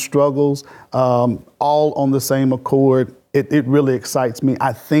same struggles, all on the same accord. It really excites me.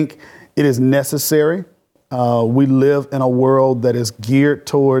 I think it is necessary. We live in a world that is geared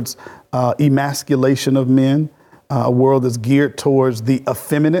towards emasculation of men, a world that's geared towards the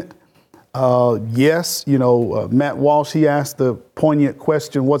effeminate. Yes, Matt Walsh, he asked the poignant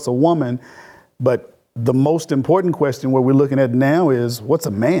question, what's a woman? But the most important question, what we're looking at now is, what's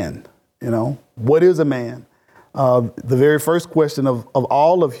a man? What is a man? The very first question of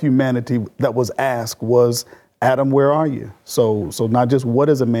all of humanity that was asked was, Adam, where are you? So not just what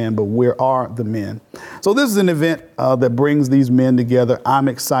is a man, but where are the men? So this is an event that brings these men together. I'm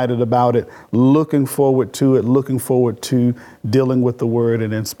excited about it, looking forward to it, looking forward to dealing with the word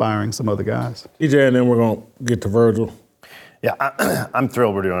and inspiring some other guys. TJ, and then we're going to get to Virgil. Yeah, I'm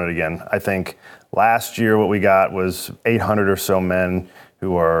thrilled we're doing it again. I think last year what we got was 800 or so men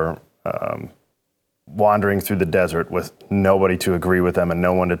who are wandering through the desert with nobody to agree with them and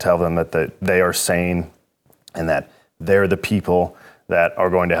no one to tell them that they are sane and that they're the people that are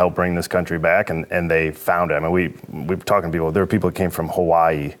going to help bring this country back, and they found it. I mean, we're talking to people. There were people that came from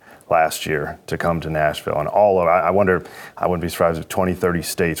Hawaii last year to come to Nashville, and I wonder, I wouldn't be surprised if 20, 30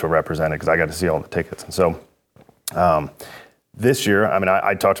 states were represented because I got to see all the tickets. And so this year, I mean,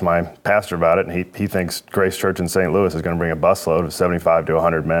 I talked to my pastor about it, and he thinks Grace Church in St. Louis is going to bring a busload of 75 to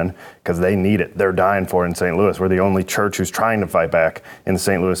 100 men because they need it. They're dying for it in St. Louis. We're the only church who's trying to fight back in the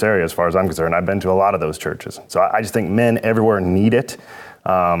St. Louis area, as far as I'm concerned. I've been to a lot of those churches. So I just think men everywhere need it.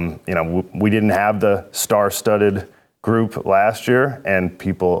 We didn't have the star-studded group last year, and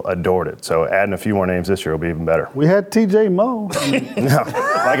people adored it. So adding a few more names this year will be even better. We had TJ Moe. No,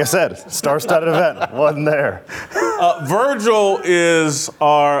 like I said, star-studded event, wasn't there. Virgil is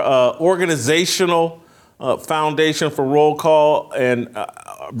our organizational foundation for Roll Call, and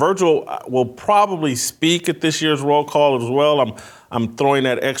Virgil will probably speak at this year's Roll Call as well. I'm throwing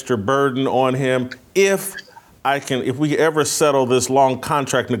that extra burden on him if we ever settle this long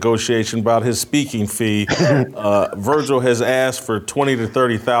contract negotiation about his speaking fee. Virgil has asked for $20,000 to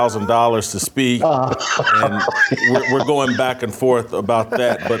 $30,000 to speak, and we're going back and forth about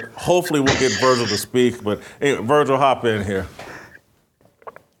that. But hopefully we'll get Virgil to speak. But anyway, Virgil, hop in here.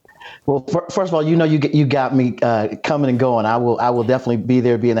 Well, first of all, you got me coming and going. I will definitely be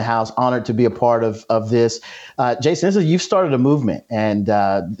there, be in the house. Honored to be a part of this. Jason, you've started a movement, and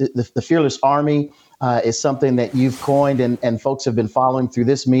the Fearless Army is something that you've coined, and folks have been following through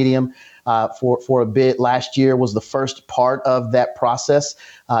this medium for a bit. Last year was the first part of that process.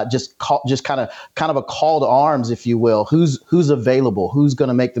 Just kind of a call to arms, if you will. Who's available? Who's going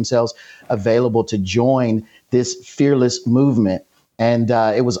to make themselves available to join this fearless movement? And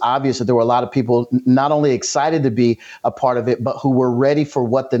it was obvious that there were a lot of people not only excited to be a part of it, but who were ready for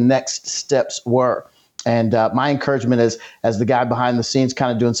what the next steps were. And my encouragement as the guy behind the scenes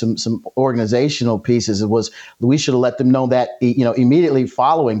kind of doing some organizational pieces, was we should have let them know that, immediately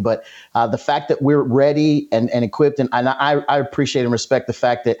following. But the fact that we're ready and equipped, and I appreciate and respect the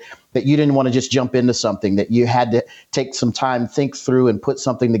fact that you didn't want to just jump into something, that you had to take some time, think through, and put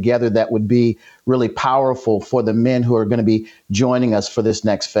something together that would be really powerful for the men who are going to be joining us for this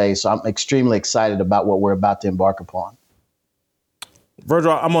next phase. So I'm extremely excited about what we're about to embark upon.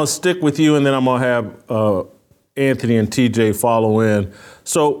 Virgil, I'm going to stick with you, and then I'm going to have Anthony and TJ follow in.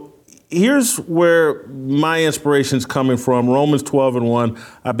 So here's where my inspiration is coming from. Romans 12:1.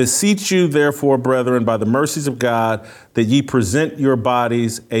 I beseech you, therefore, brethren, by the mercies of God, that ye present your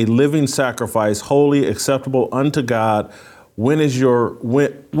bodies a living sacrifice, holy, acceptable unto God, which is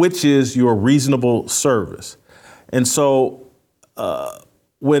your reasonable service. And so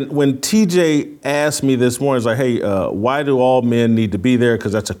when TJ asked me this morning, it's like, hey, why do all men need to be there?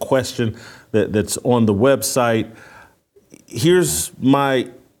 Because that's a question that's on the website. Here's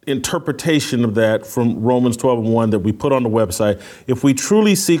my interpretation of that from Romans 12:1 that we put on the website. If we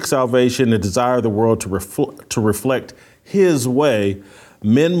truly seek salvation and desire the world to reflect his way,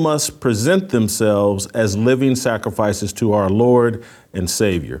 men must present themselves as living sacrifices to our Lord and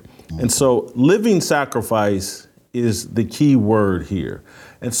Savior. And so living sacrifice is the key word here.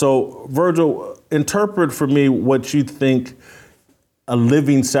 And so, Virgil, interpret for me what you think a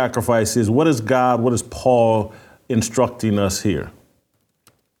living sacrifice is. What is God, what is Paul instructing us here?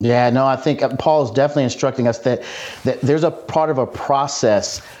 Yeah, no, I think Paul is definitely instructing us that there's a part of a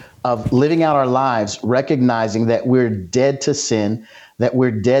process of living out our lives, recognizing that we're dead to sin, that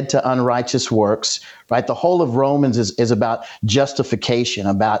we're dead to unrighteous works, right? The whole of Romans is about justification,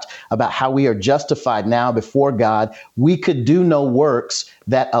 about how we are justified now before God. We could do no works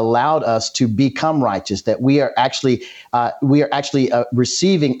that allowed us to become righteous, that we are actually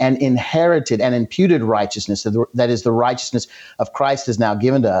receiving an inherited and imputed righteousness, that is the righteousness of Christ is now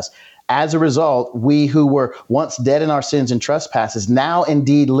given to us. As a result, we who were once dead in our sins and trespasses now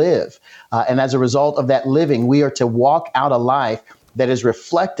indeed live. And as a result of that living, we are to walk out a life that is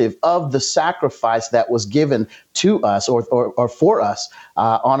reflective of the sacrifice that was given to us or for us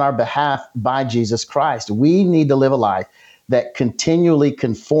on our behalf by Jesus Christ. We need to live a life that continually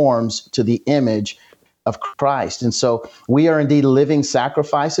conforms to the image of Christ. And so we are indeed living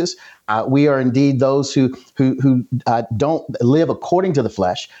sacrifices. We are indeed those who don't live according to the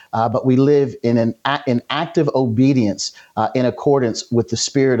flesh, but we live in active obedience in accordance with the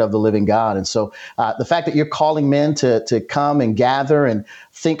Spirit of the living God. And so the fact that you're calling men to come and gather and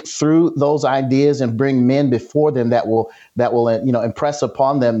think through those ideas and bring men before them that will impress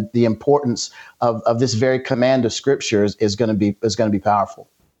upon them the importance of this very command of Scripture is going to be powerful.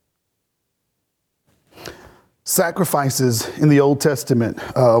 Sacrifices in the Old Testament,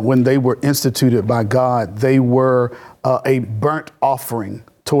 when they were instituted by God, they were a burnt offering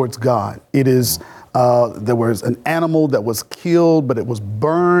towards God. It is, there was an animal that was killed, but it was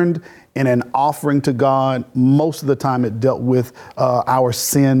burned in an offering to God. Most of the time it dealt with our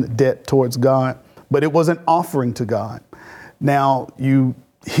sin debt towards God, but it was an offering to God. Now you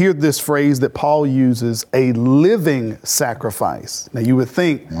hear this phrase that Paul uses, a living sacrifice. Now you would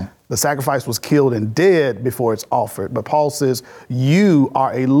think the sacrifice was killed and dead before it's offered, but Paul says you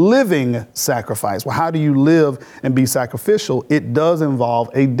are a living sacrifice. Well, how do you live and be sacrificial? It does involve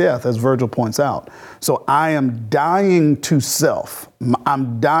a death, as Virgil points out. So I am dying to self.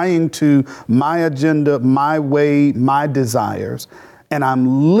 I'm dying to my agenda, my way, my desires, and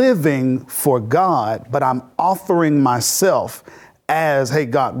I'm living for God, but I'm offering myself as, hey,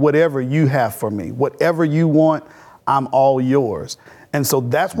 God, whatever you have for me, whatever you want, I'm all yours. And so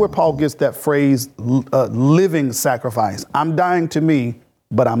that's where Paul gets that phrase, living sacrifice. I'm dying to me,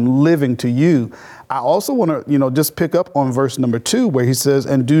 but I'm living to you. I also want to, just pick up on verse number 2, where he says,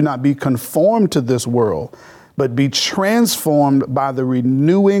 and do not be conformed to this world, but be transformed by the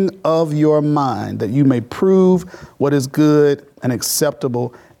renewing of your mind, that you may prove what is good and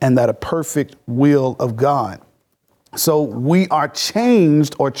acceptable and that a perfect will of God. So we are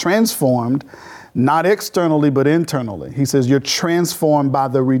changed or transformed, not externally, but internally. He says, you're transformed by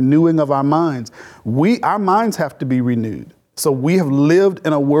the renewing of our minds. Our minds have to be renewed. So we have lived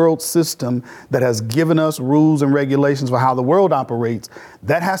in a world system that has given us rules and regulations for how the world operates.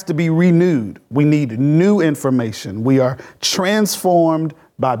 That has to be renewed. We need new information. We are transformed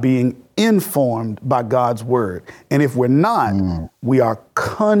by being informed by God's word. And if we're not, we are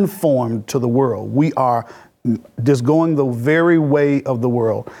conformed to the world. We are just going the very way of the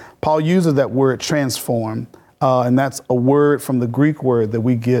world. Paul uses that word transform, and that's a word from the Greek word that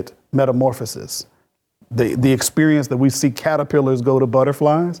we get metamorphosis. The experience that we see caterpillars go to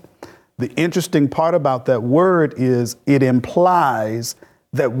butterflies. The interesting part about that word is it implies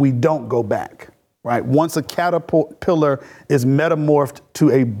that we don't go back, right? Once a caterpillar is metamorphed to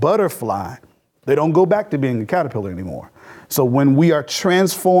a butterfly, they don't go back to being a caterpillar anymore. So when we are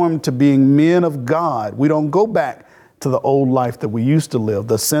transformed to being men of God, we don't go back to the old life that we used to live,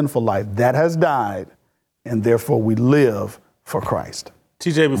 the sinful life that has died, and therefore we live for Christ.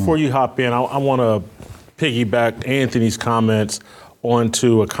 TJ, before you hop in, I want to piggyback Anthony's comments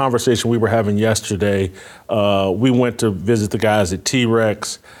onto a conversation we were having yesterday. We went to visit the guys at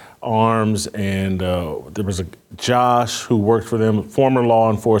T-Rex Arms, and there was a Josh who worked for them, former law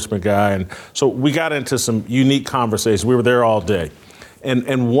enforcement guy. And so we got into some unique conversations. We were there all day.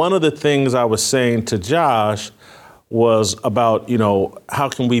 And one of the things I was saying to Josh was about, how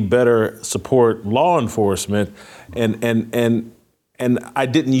can we better support law enforcement? And I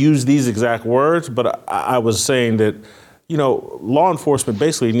didn't use these exact words, but I was saying that, law enforcement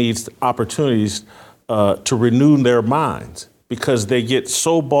basically needs opportunities to renew their minds, because they get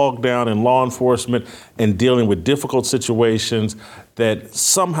so bogged down in law enforcement and dealing with difficult situations that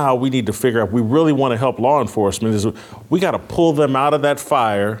somehow we need to figure out, if we really want to help law enforcement, is we got to pull them out of that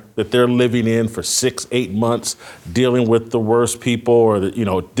fire that they're living in for 6-8 months, dealing with the worst people or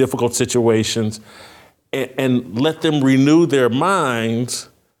the, difficult situations, and let them renew their minds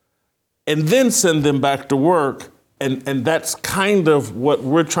and then send them back to work. And that's kind of what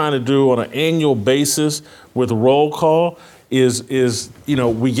we're trying to do on an annual basis with Roll Call. Is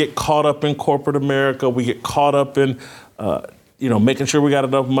we get caught up in corporate America. We get caught up in, making sure we got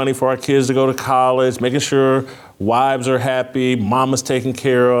enough money for our kids to go to college, making sure wives are happy, mama's taken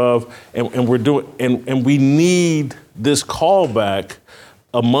care of, and we're doing, and we need this callback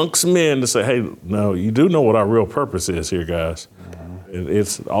amongst men to say, hey, no, you do know what our real purpose is here, guys.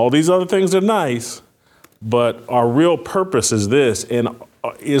 It's all these other things are nice, but our real purpose is this, and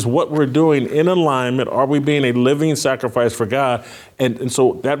is what we're doing in alignment? Are we being a living sacrifice for God? And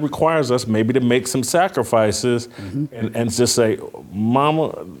so that requires us maybe to make some sacrifices and just say,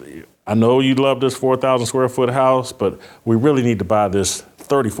 Mama, I know you love this 4,000 square foot house, but we really need to buy this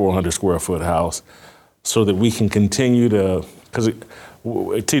 3,400 square foot house so that we can continue to, because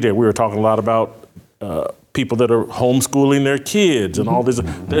TJ, we were talking a lot about people that are homeschooling their kids and all this.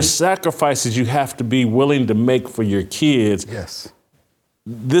 There's sacrifices you have to be willing to make for your kids. Yes.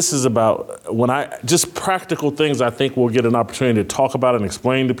 This is about just practical things I think we'll get an opportunity to talk about and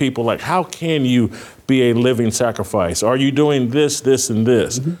explain to people, like, how can you be a living sacrifice? Are you doing this, this, and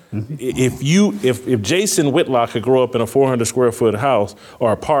this? If Jason Whitlock could grow up in a 400 square foot house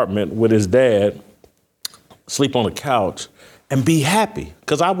or apartment with his dad, sleep on a couch, and be happy,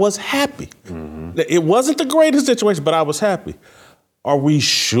 because I was happy. It wasn't the greatest situation, but I was happy. Are we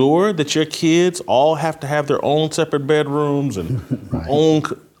sure that your kids all have to have their own separate bedrooms and own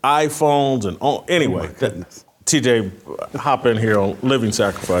iPhones and anyway? TJ, hop in here on living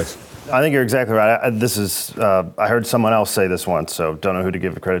sacrifice. I think you're exactly right. I heard someone else say this once, so don't know who to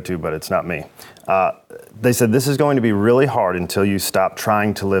give the credit to, but it's not me. They said this is going to be really hard until you stop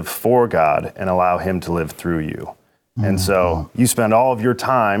trying to live for God and allow Him to live through you. And so you spend all of your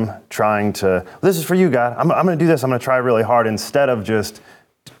time trying to, this is for you, God. I'm going to do this. I'm going to try really hard, instead of just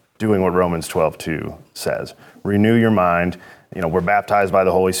doing what Romans 12:2 says. Renew your mind. We're baptized by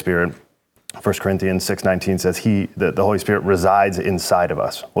the Holy Spirit. 1 Corinthians 6:19 says the Holy Spirit resides inside of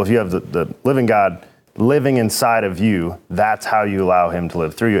us. Well, if you have the living God living inside of you, that's how you allow Him to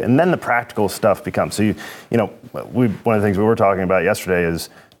live through you. And then the practical stuff becomes, so one of the things we were talking about yesterday is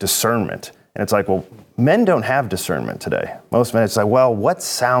discernment. And it's like, well, men don't have discernment today. Most men, it's like, well, what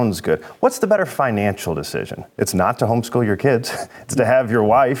sounds good? What's the better financial decision? It's not to homeschool your kids. It's to have your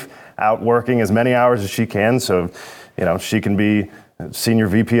wife out working as many hours as she can, so she can be senior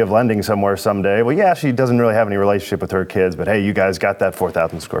VP of lending somewhere someday. Well, yeah, she doesn't really have any relationship with her kids, but hey, you guys got that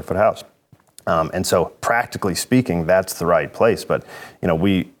 4,000 square foot house. And so practically speaking, that's the right place. But,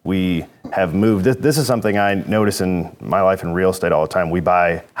 we have moved. This is something I notice in my life in real estate all the time. We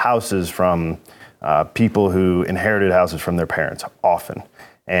buy houses from people who inherited houses from their parents often.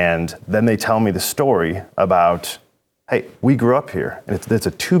 And then they tell me the story about, hey, we grew up here, and it's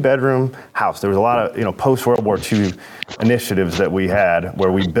a 2-bedroom house. There was a lot of, post-World War II initiatives that we had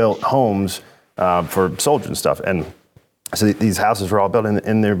where we built homes for soldiers and stuff. And so these houses were all built,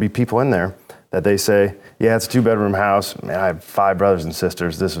 and there'd be people in there that they say, yeah, it's a 2-bedroom house. Man, I have 5 brothers and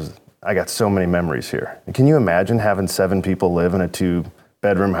sisters. I got so many memories here. And can you imagine having 7 people live in a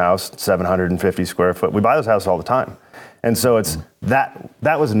 2-bedroom house, 750 square foot? We buy those houses all the time. And so it's that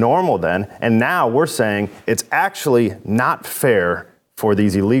was normal then. And now we're saying it's actually not fair for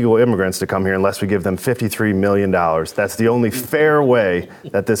these illegal immigrants to come here unless we give them $53 million. That's the only fair way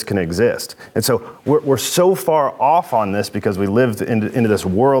that this can exist. And so we're so far off on this because we lived into this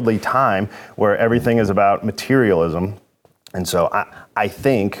worldly time where everything is about materialism. And so I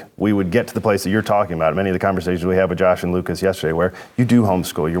think we would get to the place that you're talking about. Many of the conversations we had with Josh and Lucas yesterday, where you do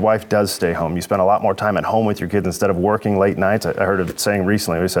homeschool, your wife does stay home, you spend a lot more time at home with your kids instead of working late nights. I heard it saying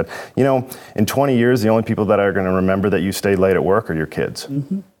recently, we said, in 20 years, the only people that are going to remember that you stayed late at work are your kids.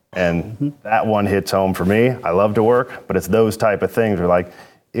 And that one hits home for me. I love to work, but it's those type of things where, like,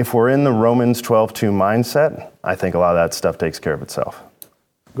 if we're in the Romans 12:2 mindset, I think a lot of that stuff takes care of itself.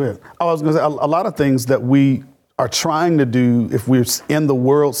 Good. I was going to say, a lot of things that we are trying to do, if we're in the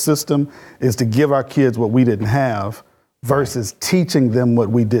world system, is to give our kids what we didn't have versus teaching them what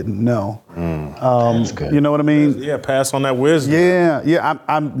we didn't know. That's good. You know what I mean? Yeah, pass on that wisdom. Yeah.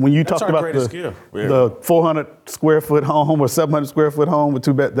 When you talked about the 400 square foot home or 700 square foot home with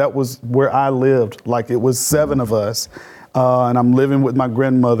 2 beds, that was where I lived. Like, it was 7 of us, and I'm living with my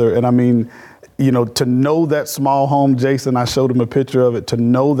grandmother. And I mean, to know that small home, Jason, I showed him a picture of it, to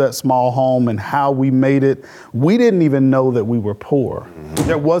know that small home and how we made it, we didn't even know that we were poor.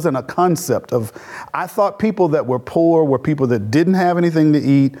 There wasn't a concept of, I thought people that were poor were people that didn't have anything to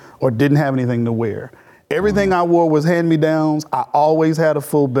eat or didn't have anything to wear. Everything I wore was hand-me-downs. I always had a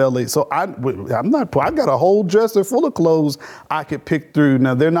full belly. So I'm not poor. I got a whole dresser full of clothes I could pick through.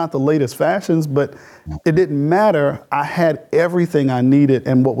 Now, they're not the latest fashions, but it didn't matter. I had everything I needed.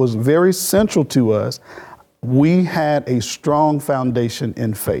 And what was very central to us, we had a strong foundation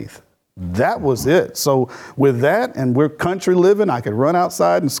in faith. That was it. So with that, and we're country living, I could run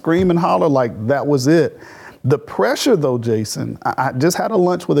outside and scream and holler, like that was it. The pressure, though, Jason, I just had a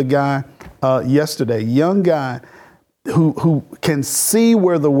lunch with a guy yesterday, young guy who can see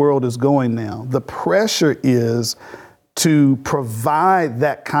where the world is going now. The pressure is to provide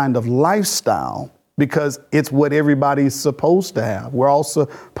that kind of lifestyle because it's what everybody's supposed to have. We're all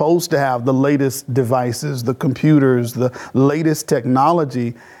supposed to have the latest devices, the computers, the latest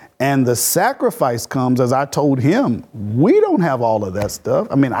technology. And the sacrifice comes, as I told him, we don't have all of that stuff.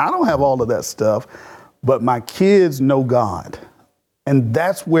 I mean, I don't have all of that stuff, but my kids know God. And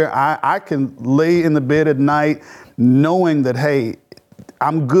that's where I can lay in the bed at night knowing that, hey,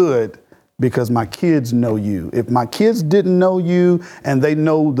 I'm good because my kids know you. If my kids didn't know you and they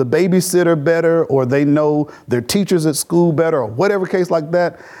know the babysitter better, or they know their teachers at school better, or whatever case like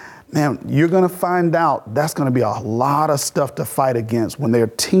that, man, you're going to find out that's going to be a lot of stuff to fight against when they're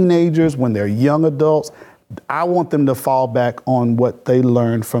teenagers, when they're young adults. I want them to fall back on what they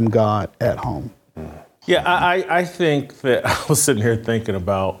learned from God at home. Yeah, I think that I was sitting here thinking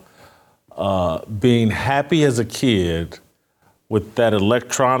about being happy as a kid with that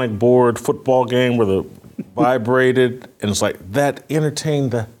electronic board football game where the vibrated, and it's like that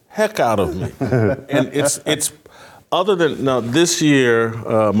entertained the heck out of me. And it's other than now this year,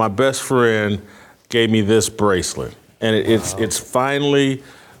 my best friend gave me this bracelet, and it's finally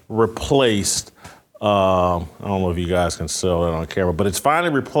replaced. I don't know if you guys can sell it on camera, but it's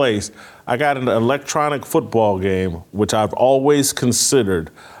finally replaced. I got an electronic football game, which I've always considered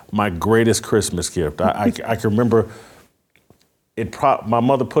my greatest Christmas gift. I can remember my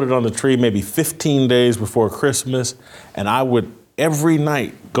mother put it on the tree maybe 15 days before Christmas, and I would every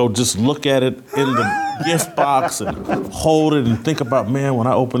night go just look at it in the gift box and hold it and think about, man, when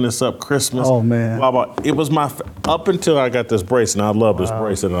I open this up Christmas. Oh, man. Blah, blah. It was up until I got this bracelet, and I love this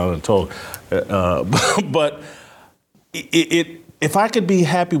bracelet, and I'm told. But if I could be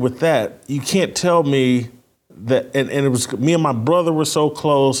happy with that, you can't tell me that, and it was, me and my brother were so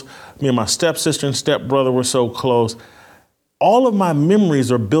close, me and my stepsister and stepbrother were so close. All of my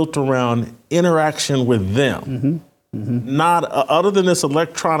memories are built around interaction with them. Mm-hmm. Mm-hmm. Not other than this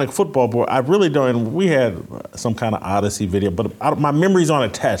electronic football board. I really don't. We had some kind of Odyssey video, but my memories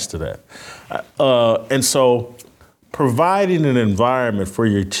aren't attached to that. And so, providing an environment for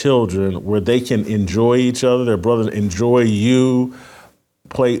your children where they can enjoy each other, their brothers enjoy you,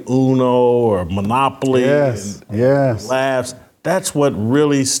 play Uno or Monopoly, yes, laughs. That's what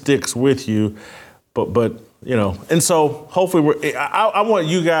really sticks with you. But. You know, and so hopefully I want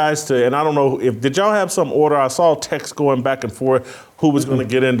you guys to, and I don't know did y'all have some order? I saw text going back and forth. Who was going to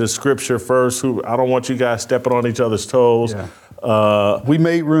get into scripture first? I don't want you guys stepping on each other's toes. Yeah. We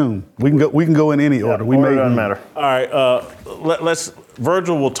made room. We can go in any order. We order made doesn't room. matter. All right,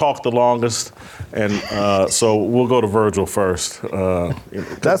 Virgil will talk the longest, and so we'll go to Virgil first.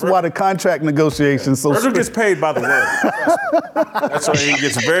 That's why the contract negotiations so Virgil gets paid by the word. That's why he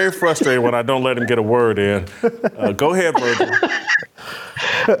gets very frustrated when I don't let him get a word in. Go ahead, Virgil.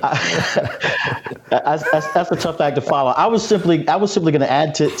 That's a tough act to follow. I was simply going to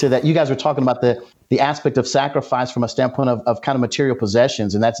add to that. You guys were talking about the aspect of sacrifice from a standpoint of kind of material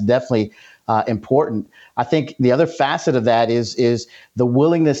possessions, and that's definitely important. I think the other facet of that is the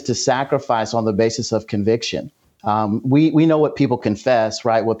willingness to sacrifice on the basis of conviction. We know what people confess,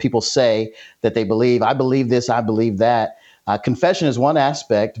 right? What people say that they believe. I believe this, I believe that. Confession is one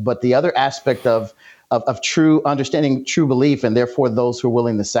aspect, but the other aspect of true understanding, true belief, and therefore those who are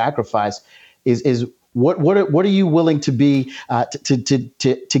willing to sacrifice is what are you willing to be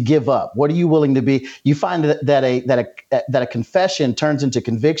to give up? What are you willing to be? You find that a confession turns into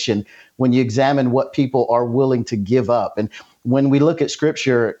conviction when you examine what people are willing to give up. And when we look at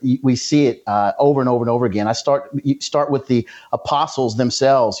Scripture, we see it over and over and over again. You start with the apostles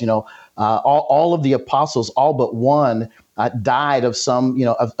themselves. You know, all of the apostles, all but one, died of some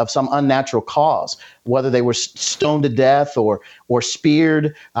unnatural cause, whether they were stoned to death or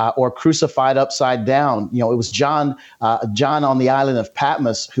speared or crucified upside down. You know, it was John on the island of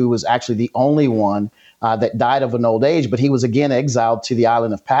Patmos who was actually the only one that died of an old age, but he was again exiled to the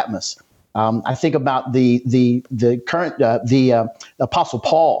island of Patmos. I think about the current Apostle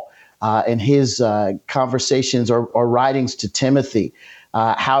Paul and his conversations or writings to Timothy.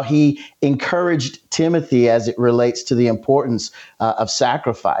 How he encouraged Timothy as it relates to the importance of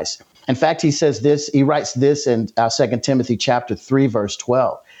sacrifice. In fact, he writes this in 2 Timothy chapter 3, verse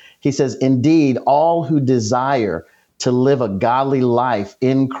 12. He says, "Indeed, all who desire to live a godly life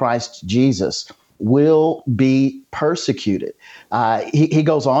in Christ Jesus will be persecuted." He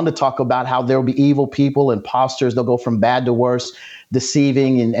goes on to talk about how there will be evil people, imposters. They'll go from bad to worse,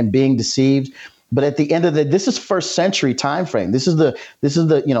 deceiving and being deceived. But at the end of this is first century time frame. This is the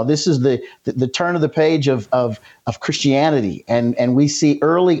turn of the page of Christianity, and we see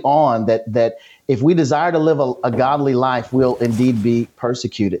early on that if we desire to live a godly life, we'll indeed be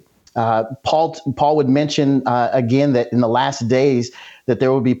persecuted. Paul would mention again that in the last days that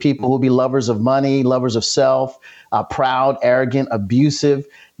there will be people who will be lovers of money, lovers of self, proud, arrogant, abusive,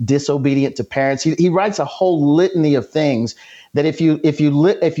 disobedient to parents. He writes a whole litany of things that if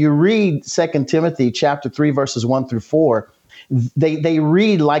you read 2 Timothy chapter 3 verses 1 through 4, they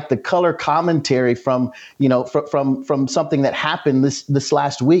read like the color commentary from something that happened this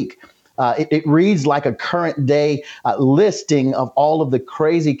last week. It reads like a current day listing of all of the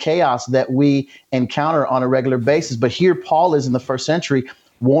crazy chaos that we encounter on a regular basis. But here Paul is in the first century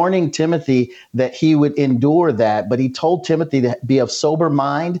warning Timothy that he would endure that. But he told Timothy to be of sober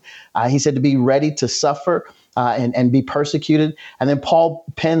mind. He said to be ready to suffer and be persecuted. And then Paul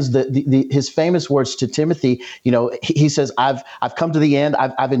pens his famous words to Timothy. He says, I've come to the end.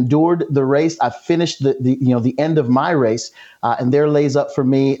 I've endured the race. I've finished the end of my race. And there lays up for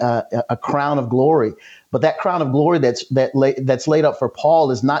me a crown of glory. But that crown of glory that's laid up for Paul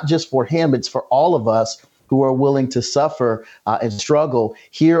is not just for him. It's for all of us who are willing to suffer and struggle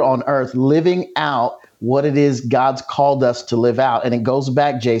here on earth, living out what it is God's called us to live out. And it goes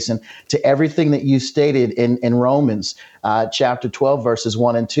back, Jason, to everything that you stated in Romans chapter 12, verses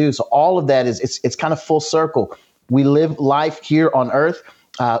 1 and 2. So all of that it's kind of full circle. We live life here on earth.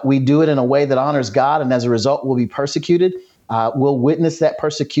 We do it in a way that honors God. And as a result, we'll be persecuted. We'll witness that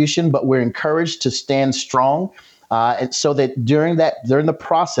persecution, but we're encouraged to stand strong. And so that during the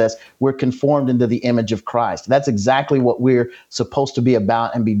process, we're conformed into the image of Christ. That's exactly what we're supposed to be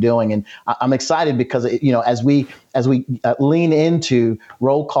about and be doing. And I'm excited because, as we lean into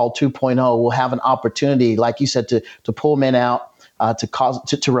Roll Call 2.0, we'll have an opportunity, like you said, to pull men out,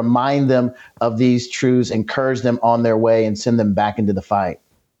 to remind them of these truths, encourage them on their way, and send them back into the fight.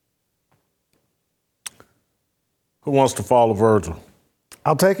 Who wants to follow Virgil?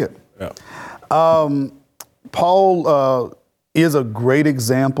 I'll take it. Yeah. Paul is a great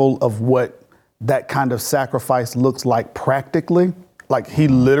example of what that kind of sacrifice looks like practically. Like he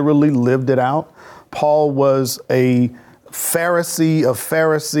literally lived it out. Paul was a Pharisee of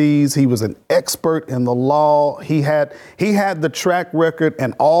Pharisees. He was an expert in the law. He had the track record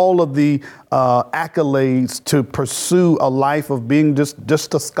and all of the accolades to pursue a life of being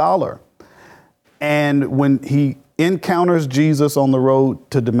just a scholar. And when he encounters Jesus on the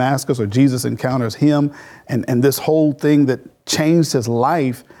road to Damascus, or Jesus encounters him, and this whole thing that changed his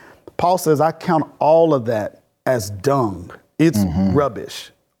life, Paul says, I count all of that as dung. It's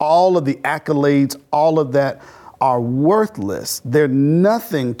rubbish. All of the accolades, all of that are worthless. They're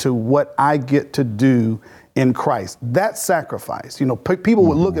nothing to what I get to do in Christ. That sacrifice, people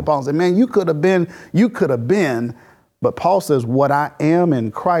would look at Paul and say, man, you could have been. But Paul says, what I am in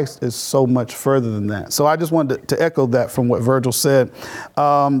Christ is so much further than that. So I just wanted to echo that from what Virgil said.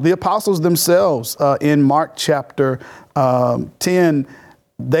 The apostles themselves in Mark chapter 10,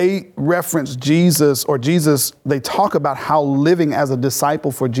 they reference Jesus, they talk about how living as a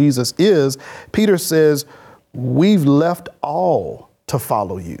disciple for Jesus is. Peter says, we've left all to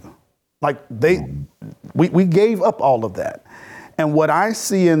follow you. Like we gave up all of that. And what I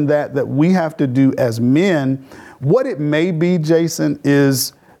see in that we have to do as men, what it may be, Jason,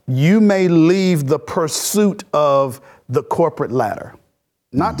 is you may leave the pursuit of the corporate ladder.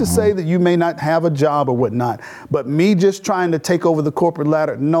 Not to say that you may not have a job or whatnot, but me just trying to take over the corporate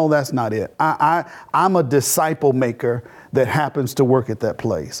ladder, no, that's not it. I'm a disciple maker that happens to work at that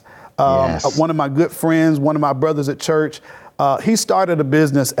place. Yes. One of my good friends, one of my brothers at church, he started a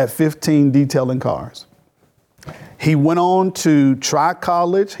business at 15 detailing cars. He went on to try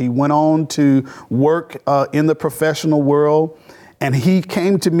college. He went on to work in the professional world. And he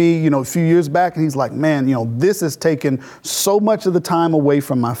came to me, a few years back, and he's like, man, this has taken so much of the time away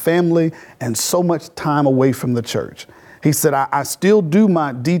from my family and so much time away from the church. He said, I still do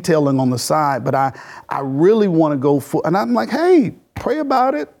my detailing on the side, but I really want to go full. And I'm like, hey, pray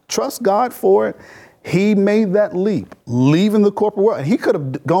about it. Trust God for it. He made that leap, leaving the corporate world. And he could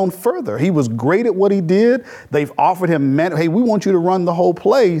have gone further. He was great at what he did. They've offered him, hey, we want you to run the whole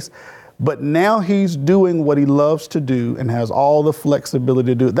place. But now he's doing what he loves to do and has all the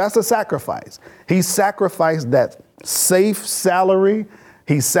flexibility to do it. That's a sacrifice. He sacrificed that safe salary.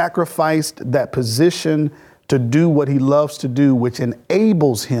 He sacrificed that position to do what he loves to do, which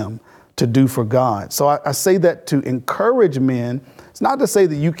enables him to do for God. So I say that to encourage men. It's not to say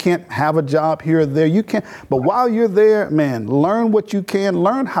that you can't have a job here or there. You can, but while you're there, man, learn what you can,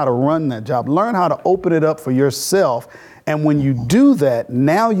 learn how to run that job, learn how to open it up for yourself. And when you do that,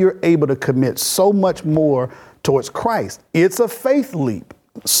 now you're able to commit so much more towards Christ. It's a faith leap,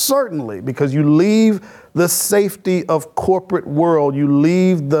 certainly, because you leave the safety of corporate world. You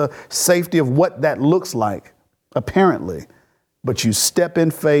leave the safety of what that looks like, apparently. But you step in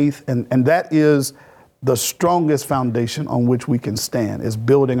faith, and that is the strongest foundation on which we can stand, is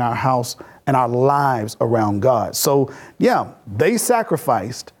building our house and our lives around God. So, yeah, they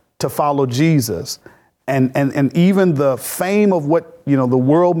sacrificed to follow Jesus. And even the fame of what, the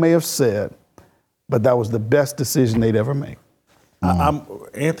world may have said, but that was the best decision they'd ever make.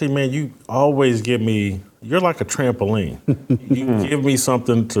 Anthony, man, you always give me you're like a trampoline. You give me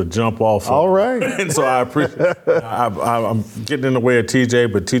something to jump off of. All right. And so I appreciate I'm getting in the way of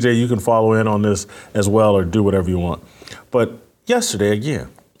TJ, but TJ, you can follow in on this as well or do whatever you want. But yesterday, again,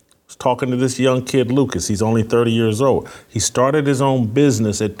 I was talking to this young kid, Lucas. He's only 30 years old. He started his own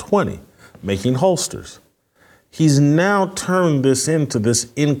business at 20, making holsters. He's now turned this into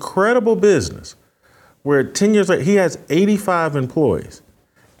this incredible business where 10 years later, he has 85 employees.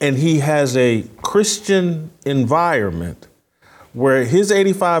 And he has a Christian environment where his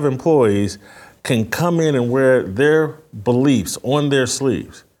 85 employees can come in and wear their beliefs on their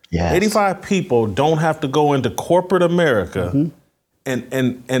sleeves. Yes. 85 people don't have to go into corporate America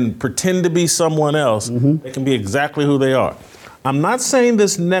and pretend to be someone else. They can be exactly who they are. I'm not saying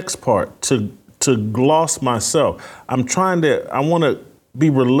this next part to gloss myself. I want to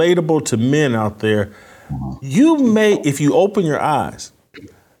be relatable to men out there. You may, if you open your eyes,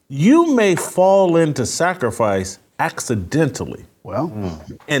 you may fall into sacrifice accidentally. Well,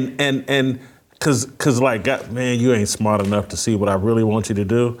 and because like, God, man, you ain't smart enough to see what I really want you to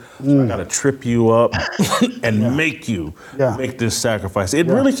do. So I got to trip you up and make you make this sacrifice. It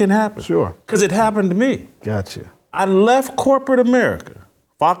really can happen. Sure. Because it happened to me. Gotcha. I left corporate America,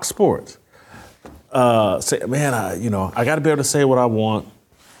 Fox Sports. Say, man, I got to be able to say what I want.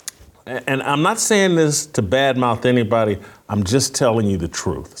 And I'm not saying this to badmouth anybody. I'm just telling you the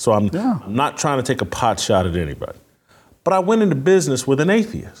truth. So I'm not trying to take a pot shot at anybody. But I went into business with an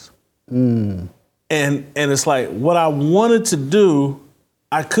atheist. And it's like what I wanted to do,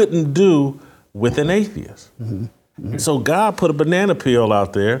 I couldn't do with an atheist. And so God put a banana peel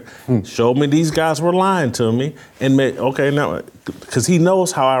out there, showed me these guys were lying to me, and made, because he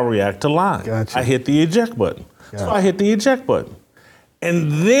knows how I react to lying. Gotcha. I hit the eject button. So I hit the eject button.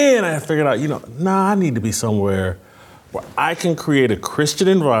 And then I figured out, I need to be somewhere where I can create a Christian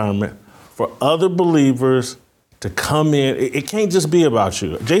environment for other believers to come in. It can't just be about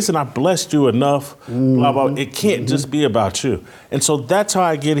you. Jason, I blessed you enough, blah, blah. It can't just be about you. And so that's how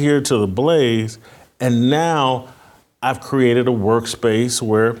I get here to the Blaze. And now I've created a workspace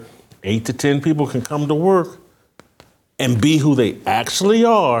where 8 to 10 people can come to work and be who they actually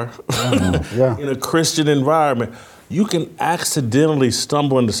are in a Christian environment. You can accidentally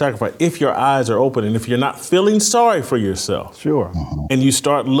stumble into sacrifice if your eyes are open and if you're not feeling sorry for yourself. Sure. And you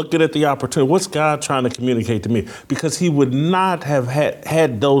start looking at the opportunity. What's God trying to communicate to me? Because he would not have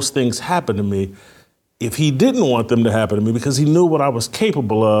had those things happen to me if he didn't want them to happen to me, because he knew what I was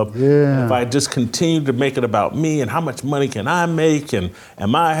capable of. Yeah. If I just continued to make it about me and how much money can I make and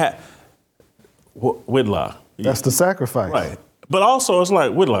am I Whitlock. That's the sacrifice. Right. But also it's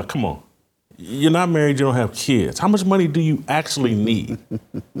like, Whitlock, come on. You're not married, you don't have kids. How much money do you actually need?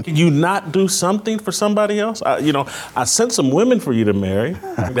 Can you not do something for somebody else? I sent some women for you to marry,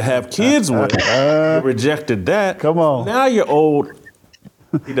 to have kids with. You rejected that. Come on. Now you're old.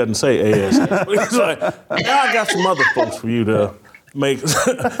 He doesn't say AS. But he's like, now I got some other folks for you to make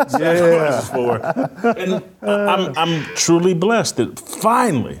sacrifices for. And I'm truly blessed that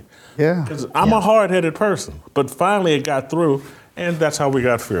finally, because I'm a hard-headed person, but finally it got through. And that's how we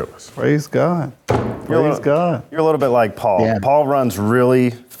got Fearless. Praise God. Praise God. You're a little bit like Paul. Yeah. Paul runs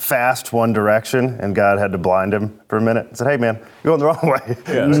really fast one direction, and God had to blind him for a minute and said, hey, man, you're going the wrong way.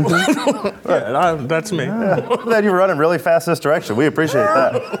 That's me. Then you're running really fast this direction. We appreciate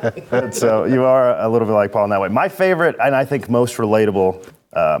that. And so you are a little bit like Paul in that way. My favorite, and I think most relatable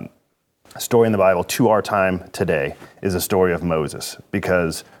story in the Bible to our time today is the story of Moses,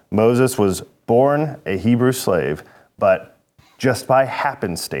 because Moses was born a Hebrew slave, but just by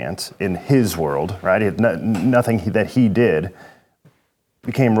happenstance in his world, right? He had nothing that he did,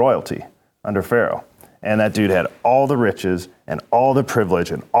 became royalty under Pharaoh. And that dude had all the riches and all the privilege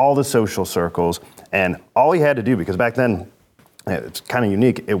and all the social circles. And all he had to do, because back then, it's kind of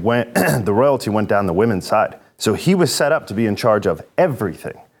unique, the royalty went down the women's side. So he was set up to be in charge of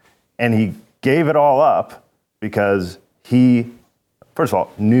everything. And he gave it all up because he, first of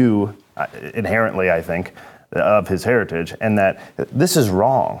all, knew inherently, I think, of his heritage, and that this is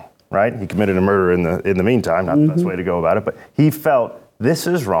wrong, right? He committed a murder in the meantime, not the best way to go about it, but he felt this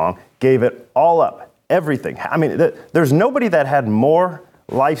is wrong, gave it all up, everything. I mean, there's nobody that had more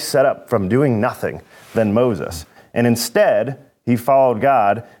life set up from doing nothing than Moses. And instead, he followed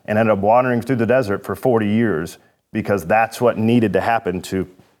God and ended up wandering through the desert for 40 years because that's what needed to happen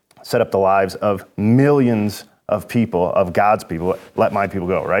to set up the lives of millions of people, of God's people. Let my people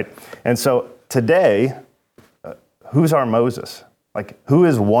go, right? And so today, who's our Moses? Like, who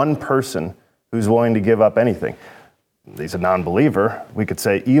is one person who's willing to give up anything? He's a non-believer. We could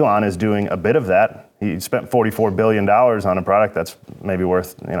say Elon is doing a bit of that. He spent $44 billion on a product that's maybe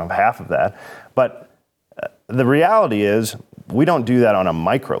worth half of that. But the reality is we don't do that on a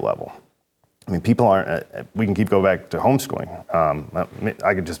micro level. I mean, people aren't, we can going back to homeschooling.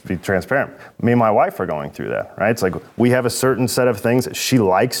 I could just be transparent. Me and my wife are going through that, right? It's like we have a certain set of things. She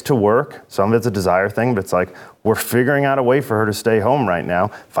likes to work. Some of it's a desire thing, but it's like we're figuring out a way for her to stay home right now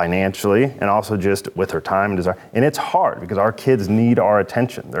financially and also just with her time and desire. And it's hard because our kids need our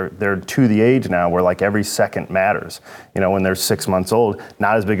attention. They're to the age now where like every second matters. You know, when they're 6 months old,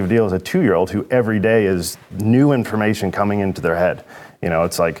 not as big of a deal as a 2-year-old who every day is new information coming into their head. You know,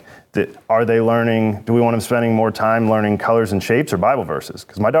 it's like, are they learning, do we want them spending more time learning colors and shapes or Bible verses?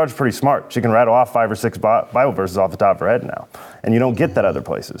 Because my daughter's pretty smart. She can rattle off 5 or 6 Bible verses off the top of her head now. And you don't get that other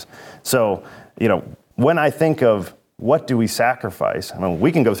places. So, you know, when I think of what do we sacrifice, I mean,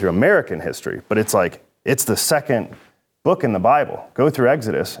 we can go through American history, but it's like, it's the second book in the Bible. Go through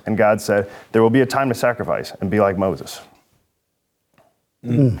Exodus, and God said, there will be a time to sacrifice and be like Moses.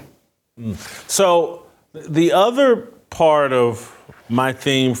 So the other part of my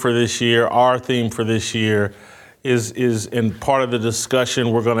theme for this year, our theme for this year, is in part of the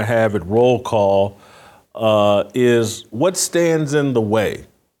discussion we're going to have at Roll Call, is what stands in the way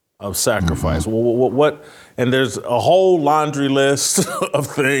of sacrifice. What? And there's a whole laundry list of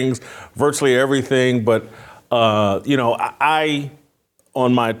things, virtually everything. But you know, I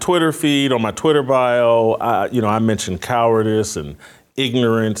on my Twitter feed, on my Twitter bio, I mentioned cowardice and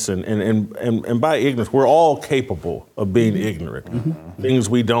ignorance, and by ignorance, we're all capable of being ignorant. Things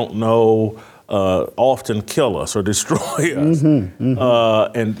we don't know often kill us or destroy us.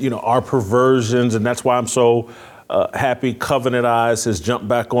 And, you know, our perversions, and that's why I'm so happy Covenant Eyes has jumped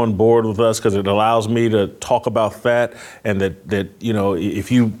back on board with us, because it allows me to talk about that, and that, you know,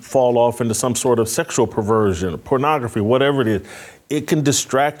 if you fall off into some sort of sexual perversion, pornography, whatever it is, it can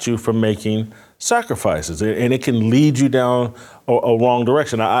distract you from making sacrifices, and it can lead you down a wrong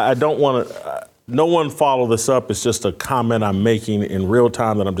direction. I don't want to, no one follow this up. It's just a comment I'm making in real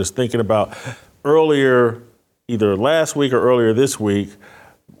time that I'm just thinking about. Earlier, either last week or earlier this week,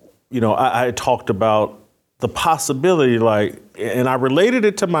 you know, I talked about the possibility, and I related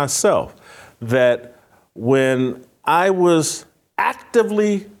it to myself, that when I was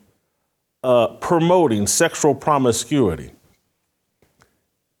actively promoting sexual promiscuity,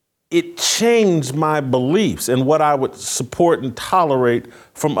 it changed my beliefs and what I would support and tolerate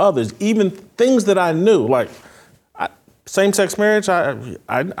from others, even things that I knew, like same-sex marriage.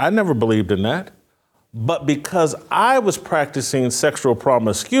 I never believed in that. But because I was practicing sexual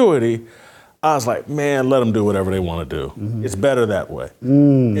promiscuity, I was like, man, let them do whatever they want to do. It's better that way.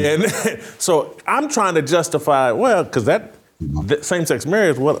 And so I'm trying to justify, well, because that same-sex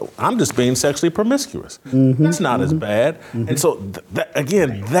marriage, well, I'm just being sexually promiscuous. That's not as bad. And so,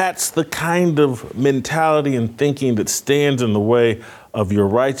 again, that's the kind of mentality and thinking that stands in the way of your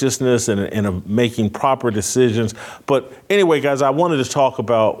righteousness and of making proper decisions. But anyway, guys, I wanted to talk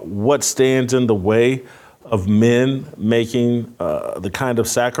about what stands in the way of men making the kind of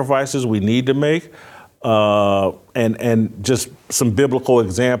sacrifices we need to make, and just some biblical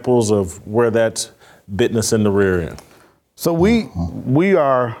examples of where that's bitten us in the rear end. So we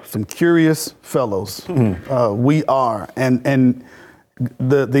are some curious fellows. We are, and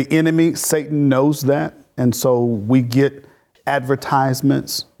the enemy, Satan, knows that, and so we get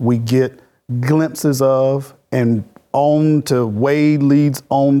advertisements, we get glimpses of, and on to way leads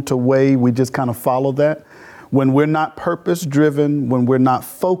on to way. We just kind of follow that. When we're not purpose-driven, when we're not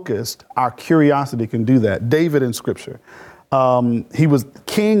focused, our curiosity can do that. David in Scripture, he was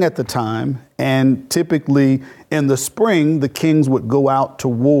king at the time, and typically in the spring, the kings would go out to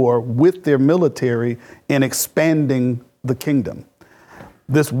war with their military in expanding the kingdom.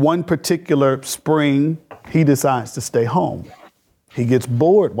 This one particular spring, he decides to stay home. He gets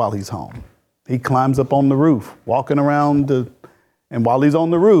bored while he's home. He climbs up on the roof, walking around, and while he's on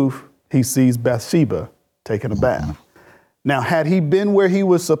the roof, he sees Bathsheba taking a bath. Now, had he been where he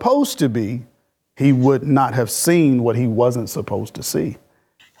was supposed to be, he would not have seen what he wasn't supposed to see.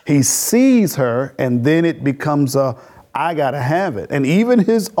 He sees her, and then it becomes I gotta have it. And even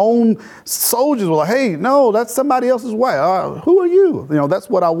his own soldiers were like, hey, no, that's somebody else's wife. Who are you? You know, that's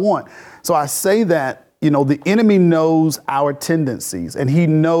what I want. So I say that, you know, the enemy knows our tendencies, and he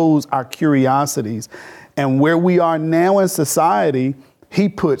knows our curiosities. And where we are now in society, he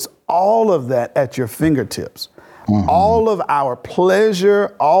puts all of that at your fingertips. All of our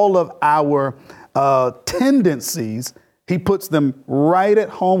pleasure, all of our tendencies, he puts them right at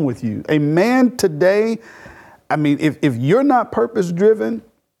home with you. A man today, I mean, if you're not purpose-driven,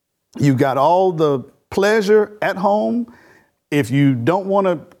 you got all the pleasure at home. If you don't want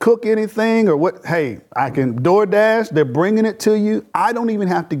to cook anything or what, hey, I can DoorDash, they're bringing it to you. I don't even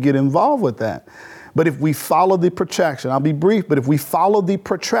have to get involved with that. But if we follow the protraction, I'll be brief, but if we follow the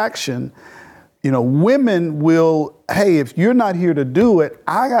protraction, women will, hey, if you're not here to do it,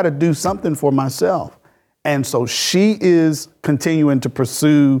 I got to do something for myself. And so she is continuing to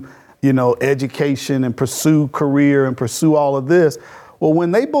pursue, education and pursue career and pursue all of this. Well,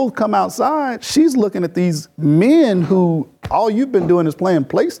 when they both come outside, she's looking at these men who all you've been doing is playing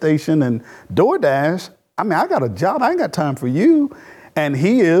PlayStation and DoorDash. I mean, I got a job. I ain't got time for you. And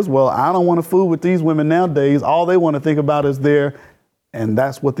he is, well, I don't want to fool with these women nowadays. All they want to think about is and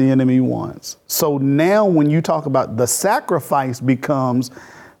that's what the enemy wants. So now when you talk about the sacrifice becomes,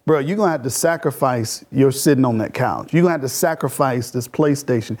 bro, you're going to have to sacrifice your sitting on that couch. You're going to have to sacrifice this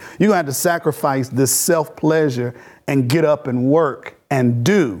PlayStation. You're going to have to sacrifice this self-pleasure and get up and work and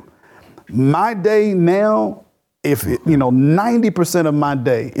do. My day now, 90% of my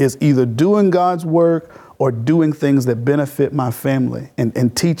day is either doing God's work or doing things that benefit my family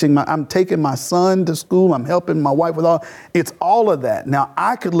and teaching I'm taking my son to school. I'm helping my wife with it's all of that. Now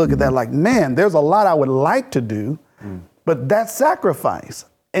I could look at that like, man, there's a lot I would like to do, but that's sacrifice.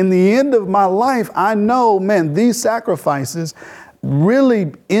 In the end of my life, I know, man, these sacrifices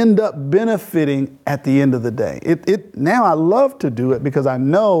really end up benefiting at the end of the day. Now I love to do it because I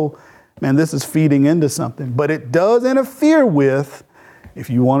know, man, this is feeding into something, but it does interfere with if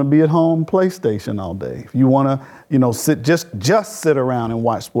you want to be at home, PlayStation all day. If you want to, sit sit around and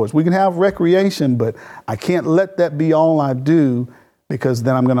watch sports. We can have recreation, but I can't let that be all I do because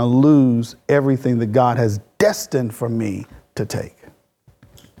then I'm going to lose everything that God has destined for me to take.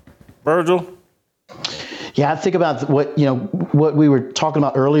 Virgil? Yeah, I think about what we were talking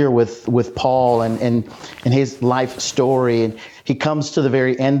about earlier with Paul and his life story, and he comes to the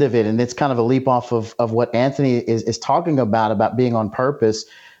very end of it, and it's kind of a leap off of what Anthony is talking about being on purpose.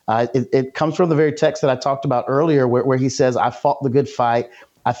 It comes from the very text that I talked about earlier, where he says, "I fought the good fight,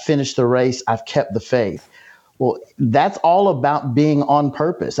 I finished the race, I've kept the faith." Well, that's all about being on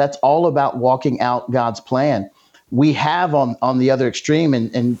purpose. That's all about walking out God's plan. We have on the other extreme,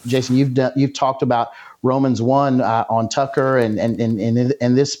 and Jason, you've talked about Romans 1 on Tucker and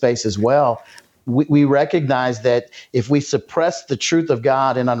in this space as well. We recognize that if we suppress the truth of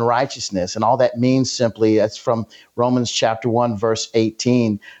God in unrighteousness, and all that means simply, that's from Romans chapter 1, verse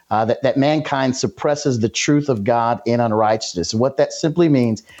 18, that mankind suppresses the truth of God in unrighteousness. And what that simply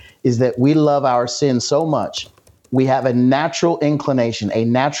means is that we love our sin so much, we have a natural inclination, a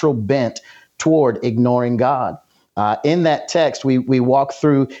natural bent toward ignoring God. In that text, we walk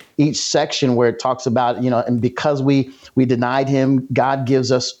through each section where it talks about, and because we denied him, God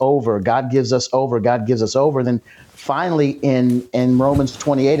gives us over, God gives us over, God gives us over. And then finally in Romans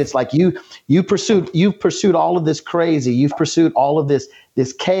 28, it's like you've pursued all of this crazy, you've pursued all of this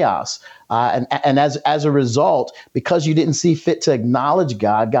chaos. And as a result, because you didn't see fit to acknowledge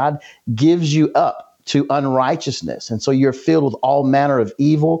God, God gives you up to unrighteousness. And so you're filled with all manner of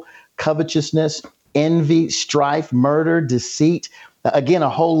evil, covetousness, envy, strife, murder, deceit. Again, a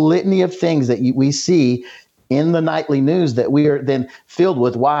whole litany of things that we see in the nightly news that we are then filled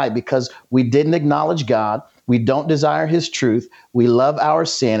with. Why? Because we didn't acknowledge God. We don't desire his truth. We love our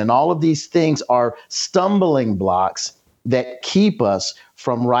sin. And all of these things are stumbling blocks that keep us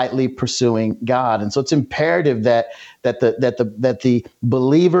from rightly pursuing God. And so it's imperative that the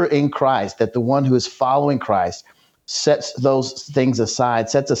believer in Christ, that the one who is following Christ, sets those things aside,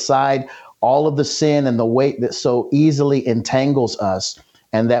 sets aside all of the sin and the weight that so easily entangles us,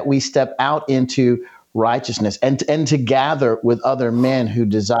 and that we step out into righteousness and to gather with other men who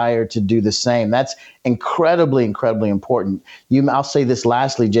desire to do the same. That's incredibly, incredibly important. I'll say this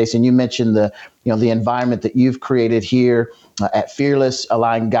lastly, Jason, you mentioned the environment that you've created here at Fearless,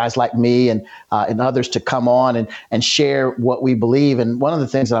 allowing guys like me and others to come on and share what we believe. And one of the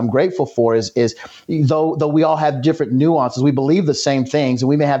things that I'm grateful for is though we all have different nuances, we believe the same things, and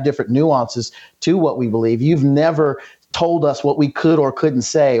we may have different nuances to what we believe. You've never told us what we could or couldn't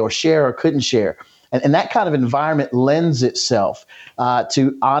say or share or couldn't share. And that kind of environment lends itself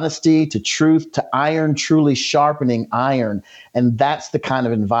to honesty, to truth, to iron truly sharpening iron. And that's the kind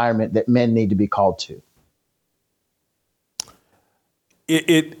of environment that men need to be called to.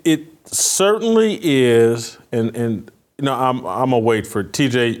 It certainly is, and I'm gonna wait for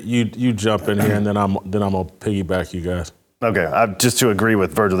TJ. You jump in here, and then I'm gonna piggyback you guys. Okay, just to agree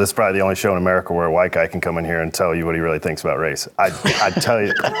with Virgil, this is probably the only show in America where a white guy can come in here and tell you what he really thinks about race. I tell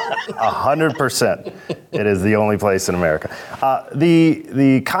you, 100%, it is the only place in America.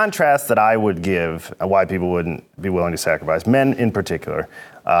 The contrast that I would give why people wouldn't be willing to sacrifice, men in particular,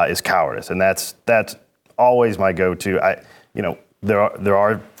 is cowardice, and that's always my go-to. there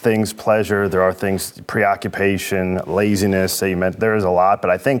are things, pleasure, there are things, preoccupation, laziness that you meant. There is a lot, but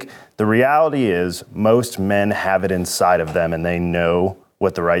I think the reality is most men have it inside of them and they know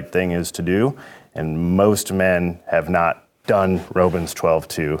what the right thing is to do. And most men have not done Romans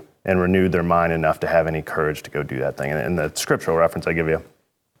 12:2 and renewed their mind enough to have any courage to go do that thing. And the scriptural reference I give you,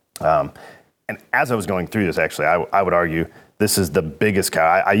 and as I was going through this, actually, I would argue this is the biggest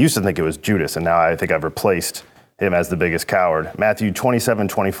coward. I used to think it was Judas, and now I think I've replaced him as the biggest coward. Matthew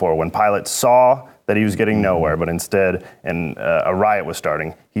 27:24, when Pilate saw that he was getting nowhere, but instead a riot was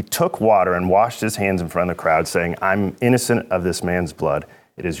starting, he took water and washed his hands in front of the crowd, saying, I'm innocent of this man's blood.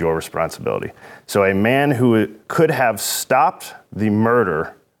 It is your responsibility. So a man who could have stopped the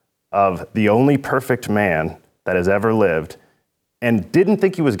murder of the only perfect man that has ever lived and didn't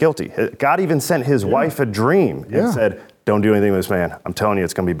think he was guilty. God even sent his wife a dream and said, don't do anything with this man. I'm telling you,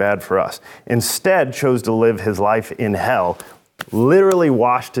 it's going to be bad for us. Instead, chose to live his life in hell, literally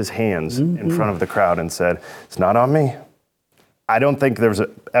washed his hands in front of the crowd and said, it's not on me. I don't think there's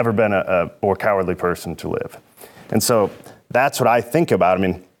ever been a more cowardly person to live. And so that's what I think about. I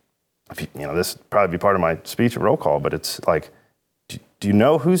mean, this would probably be part of my speech at roll call, but it's like, do you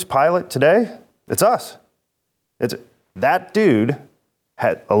know who's Pilate today? It's us. That dude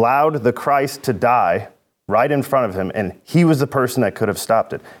had allowed the Christ to die right in front of him, and he was the person that could have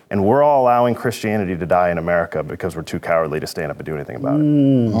stopped it. And we're all allowing Christianity to die in America because we're too cowardly to stand up and do anything about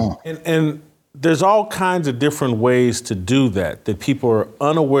it. And there's all kinds of different ways to do that people are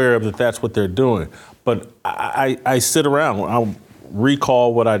unaware of that's what they're doing. But I sit around, I'll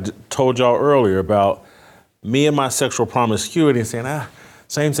recall what I told y'all earlier about me and my sexual promiscuity and saying,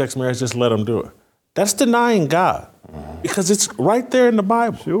 same-sex marriage, just let them do it. That's denying God. Because it's right there in the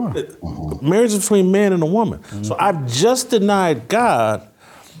Bible. Sure. Marriage is between man and a woman. So I've just denied God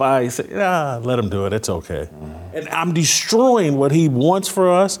by saying, let him do it. It's okay. And I'm destroying what he wants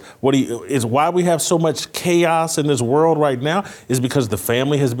for us. Is why we have so much chaos in this world right now is because the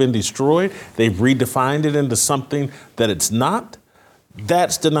family has been destroyed. They've redefined it into something that it's not.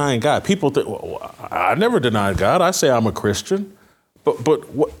 That's denying God. People think, well, I never denied God. I say I'm a Christian. But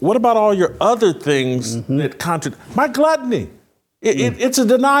what about all your other things that contradict? My gluttony, it's a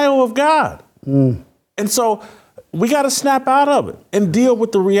denial of God. And so we got to snap out of it and deal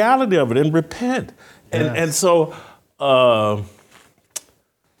with the reality of it and repent. And so there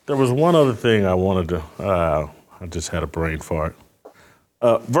was one other thing I wanted to, I just had a brain fart.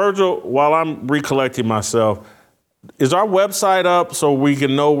 Virgil, while I'm recollecting myself, is our website up so we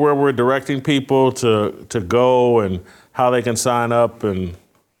can know where we're directing people to go and how they can sign up, and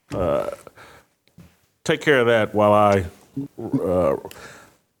take care of that while I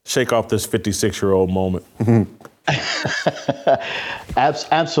shake off this 56-year-old moment.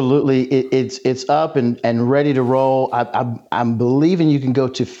 Absolutely. It's up and ready to roll. I'm believing you can go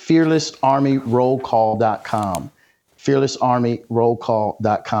to fearlessarmyrollcall.com.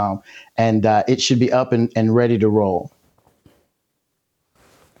 fearlessarmyrollcall.com, and it should be up and ready to roll.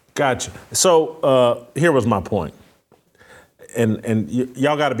 Gotcha. So here was my point. And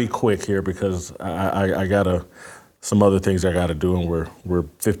y'all got to be quick here because I got some other things I got to do, and we're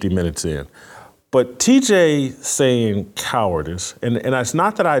 50 minutes in. But TJ saying cowardice, and it's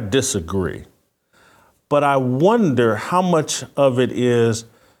not that I disagree, but I wonder how much of it is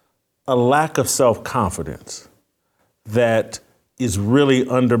a lack of self-confidence that is really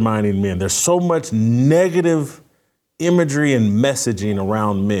undermining men. There's so much negative imagery and messaging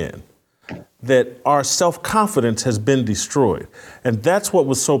around men that our self-confidence has been destroyed. And that's what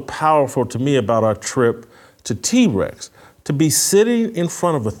was so powerful to me about our trip to T-Rex, to be sitting in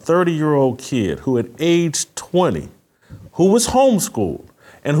front of a 30-year-old kid who at age 20, who was homeschooled,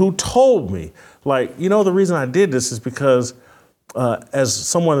 and who told me, the reason I did this is because as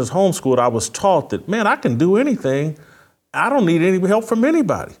someone who's homeschooled, I was taught that, man, I can do anything. I don't need any help from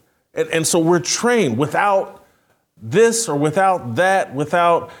anybody. And so we're trained without this or without that,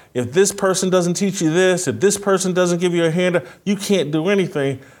 if this person doesn't teach you this, if this person doesn't give you a handout, you can't do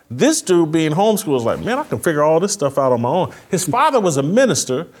anything. This dude being homeschooled is like, man, I can figure all this stuff out on my own. His father was a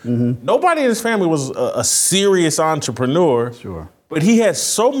minister. Nobody in his family was a serious entrepreneur. Sure. But he had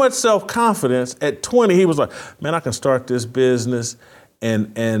so much self-confidence. At 20, he was like, man, I can start this business.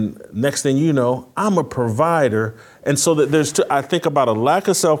 And next thing you know, I'm a provider. And so that I think about a lack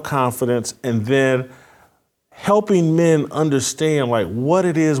of self-confidence and then helping men understand what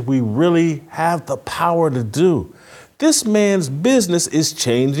it is we really have the power to do. This man's business is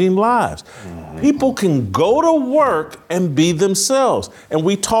changing lives. People can go to work and be themselves. And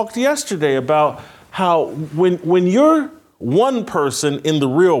we talked yesterday about how when you're one person in the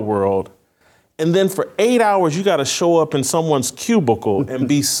real world and then for 8 hours you got to show up in someone's cubicle and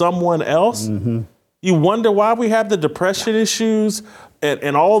be someone else. You wonder why we have the depression issues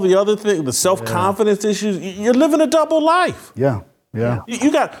and all the other things, the self-confidence issues. You're living a double life. Yeah.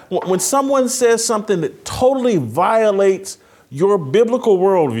 You got, when someone says something that totally violates your biblical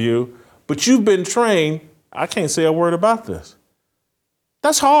worldview, but you've been trained, I can't say a word about this.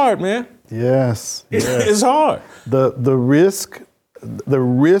 That's hard, man. Yes. It's hard. The risk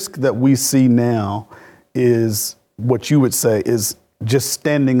that we see now is what you would say is just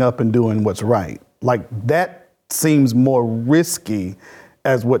standing up and doing what's right. Like that seems more risky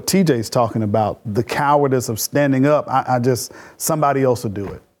as what TJ's talking about, the cowardice of standing up. Somebody else will do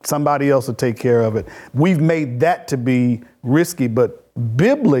it. Somebody else will take care of it. We've made that to be risky, but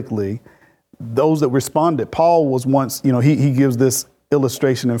biblically, those that responded, Paul was once, he gives this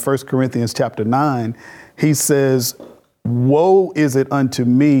illustration in 1 Corinthians chapter 9. He says, woe is it unto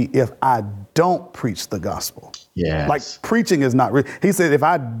me if I don't preach the gospel. Yes. Like preaching is not, he said, if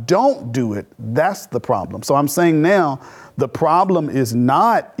I don't do it, that's the problem. So I'm saying now, the problem is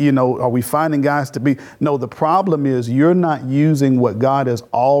not, are we finding guys to be? No, the problem is you're not using what God has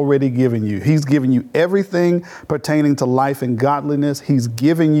already given you. He's given you everything pertaining to life and godliness. He's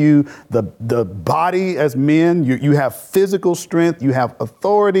given you the body as men. You have physical strength. You have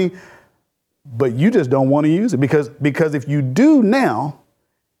authority, but you just don't want to use it because if you do now,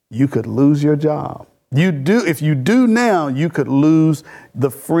 you could lose your job. If you do now, you could lose the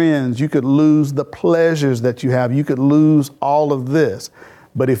friends, you could lose the pleasures that you have, you could lose all of this.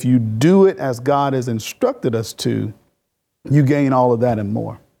 But if you do it as God has instructed us to, you gain all of that and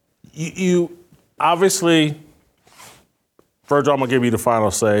more. You obviously, Virgil, I'm gonna give you the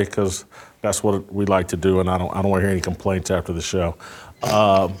final say because that's what we like to do, and I don't want to hear any complaints after the show.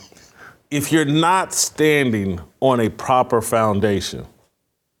 If you're not standing on a proper foundation,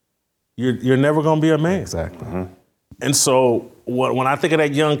 you're never going to be a man. Exactly. And so when I think of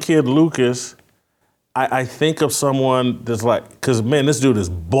that young kid, Lucas, I think of someone that's like, because, man, this dude is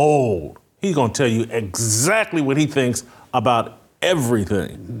bold. He's going to tell you exactly what he thinks about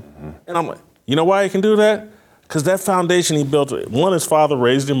everything. And I'm like, you know why he can do that? Because that foundation he built, one, his father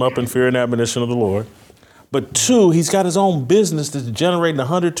raised him up in fear and admonition of the Lord. But two, he's got his own business that's generating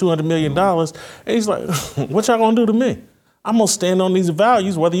 $100, $200 million. And he's like, what y'all going to do to me? I'm going to stand on these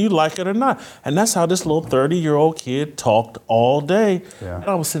values, whether you like it or not. And that's how this little 30-year-old kid talked all day. Yeah. And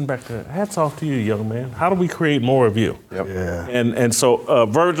I was sitting back there, hats off to you, young man. How do we create more of you? Yep. Yeah. And so,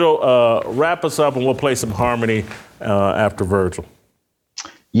 Virgil, wrap us up and we'll play some harmony after Virgil.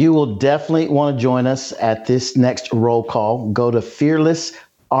 You will definitely want to join us at this next roll call. Go to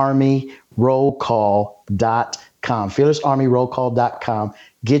fearlessarmyrollcall.com. fearlessarmyrollcall.com.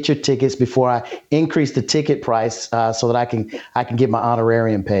 Get your tickets before I increase the ticket price so that I can get my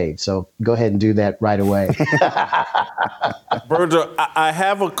honorarium paid. So go ahead and do that right away. Virgil, I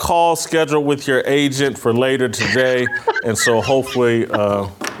have a call scheduled with your agent for later today, and so hopefully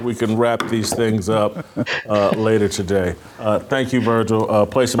we can wrap these things up later today. Thank you, Virgil.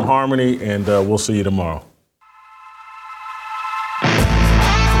 Play some harmony, and we'll see you tomorrow.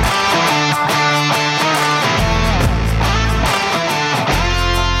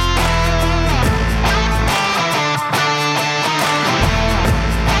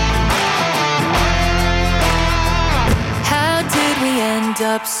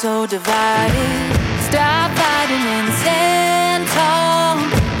 Up so divided, stop fighting and stand tall.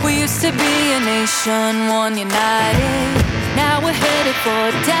 We used to be a nation, one united. Now we're headed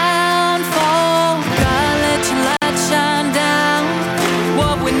for downfall. God, let your light shine down.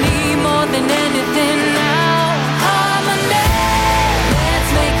 What we need more than anything now, harmony. Let's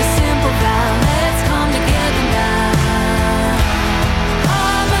make a simple vow. Let's come together now.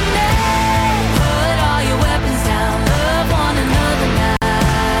 Harmony. Put all your weapons down. Love one another now.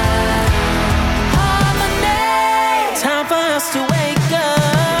 To wake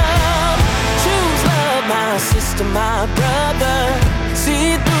up, choose love, my sister, my brother.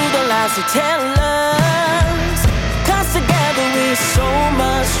 See through the lies they tell us, 'cause together we're so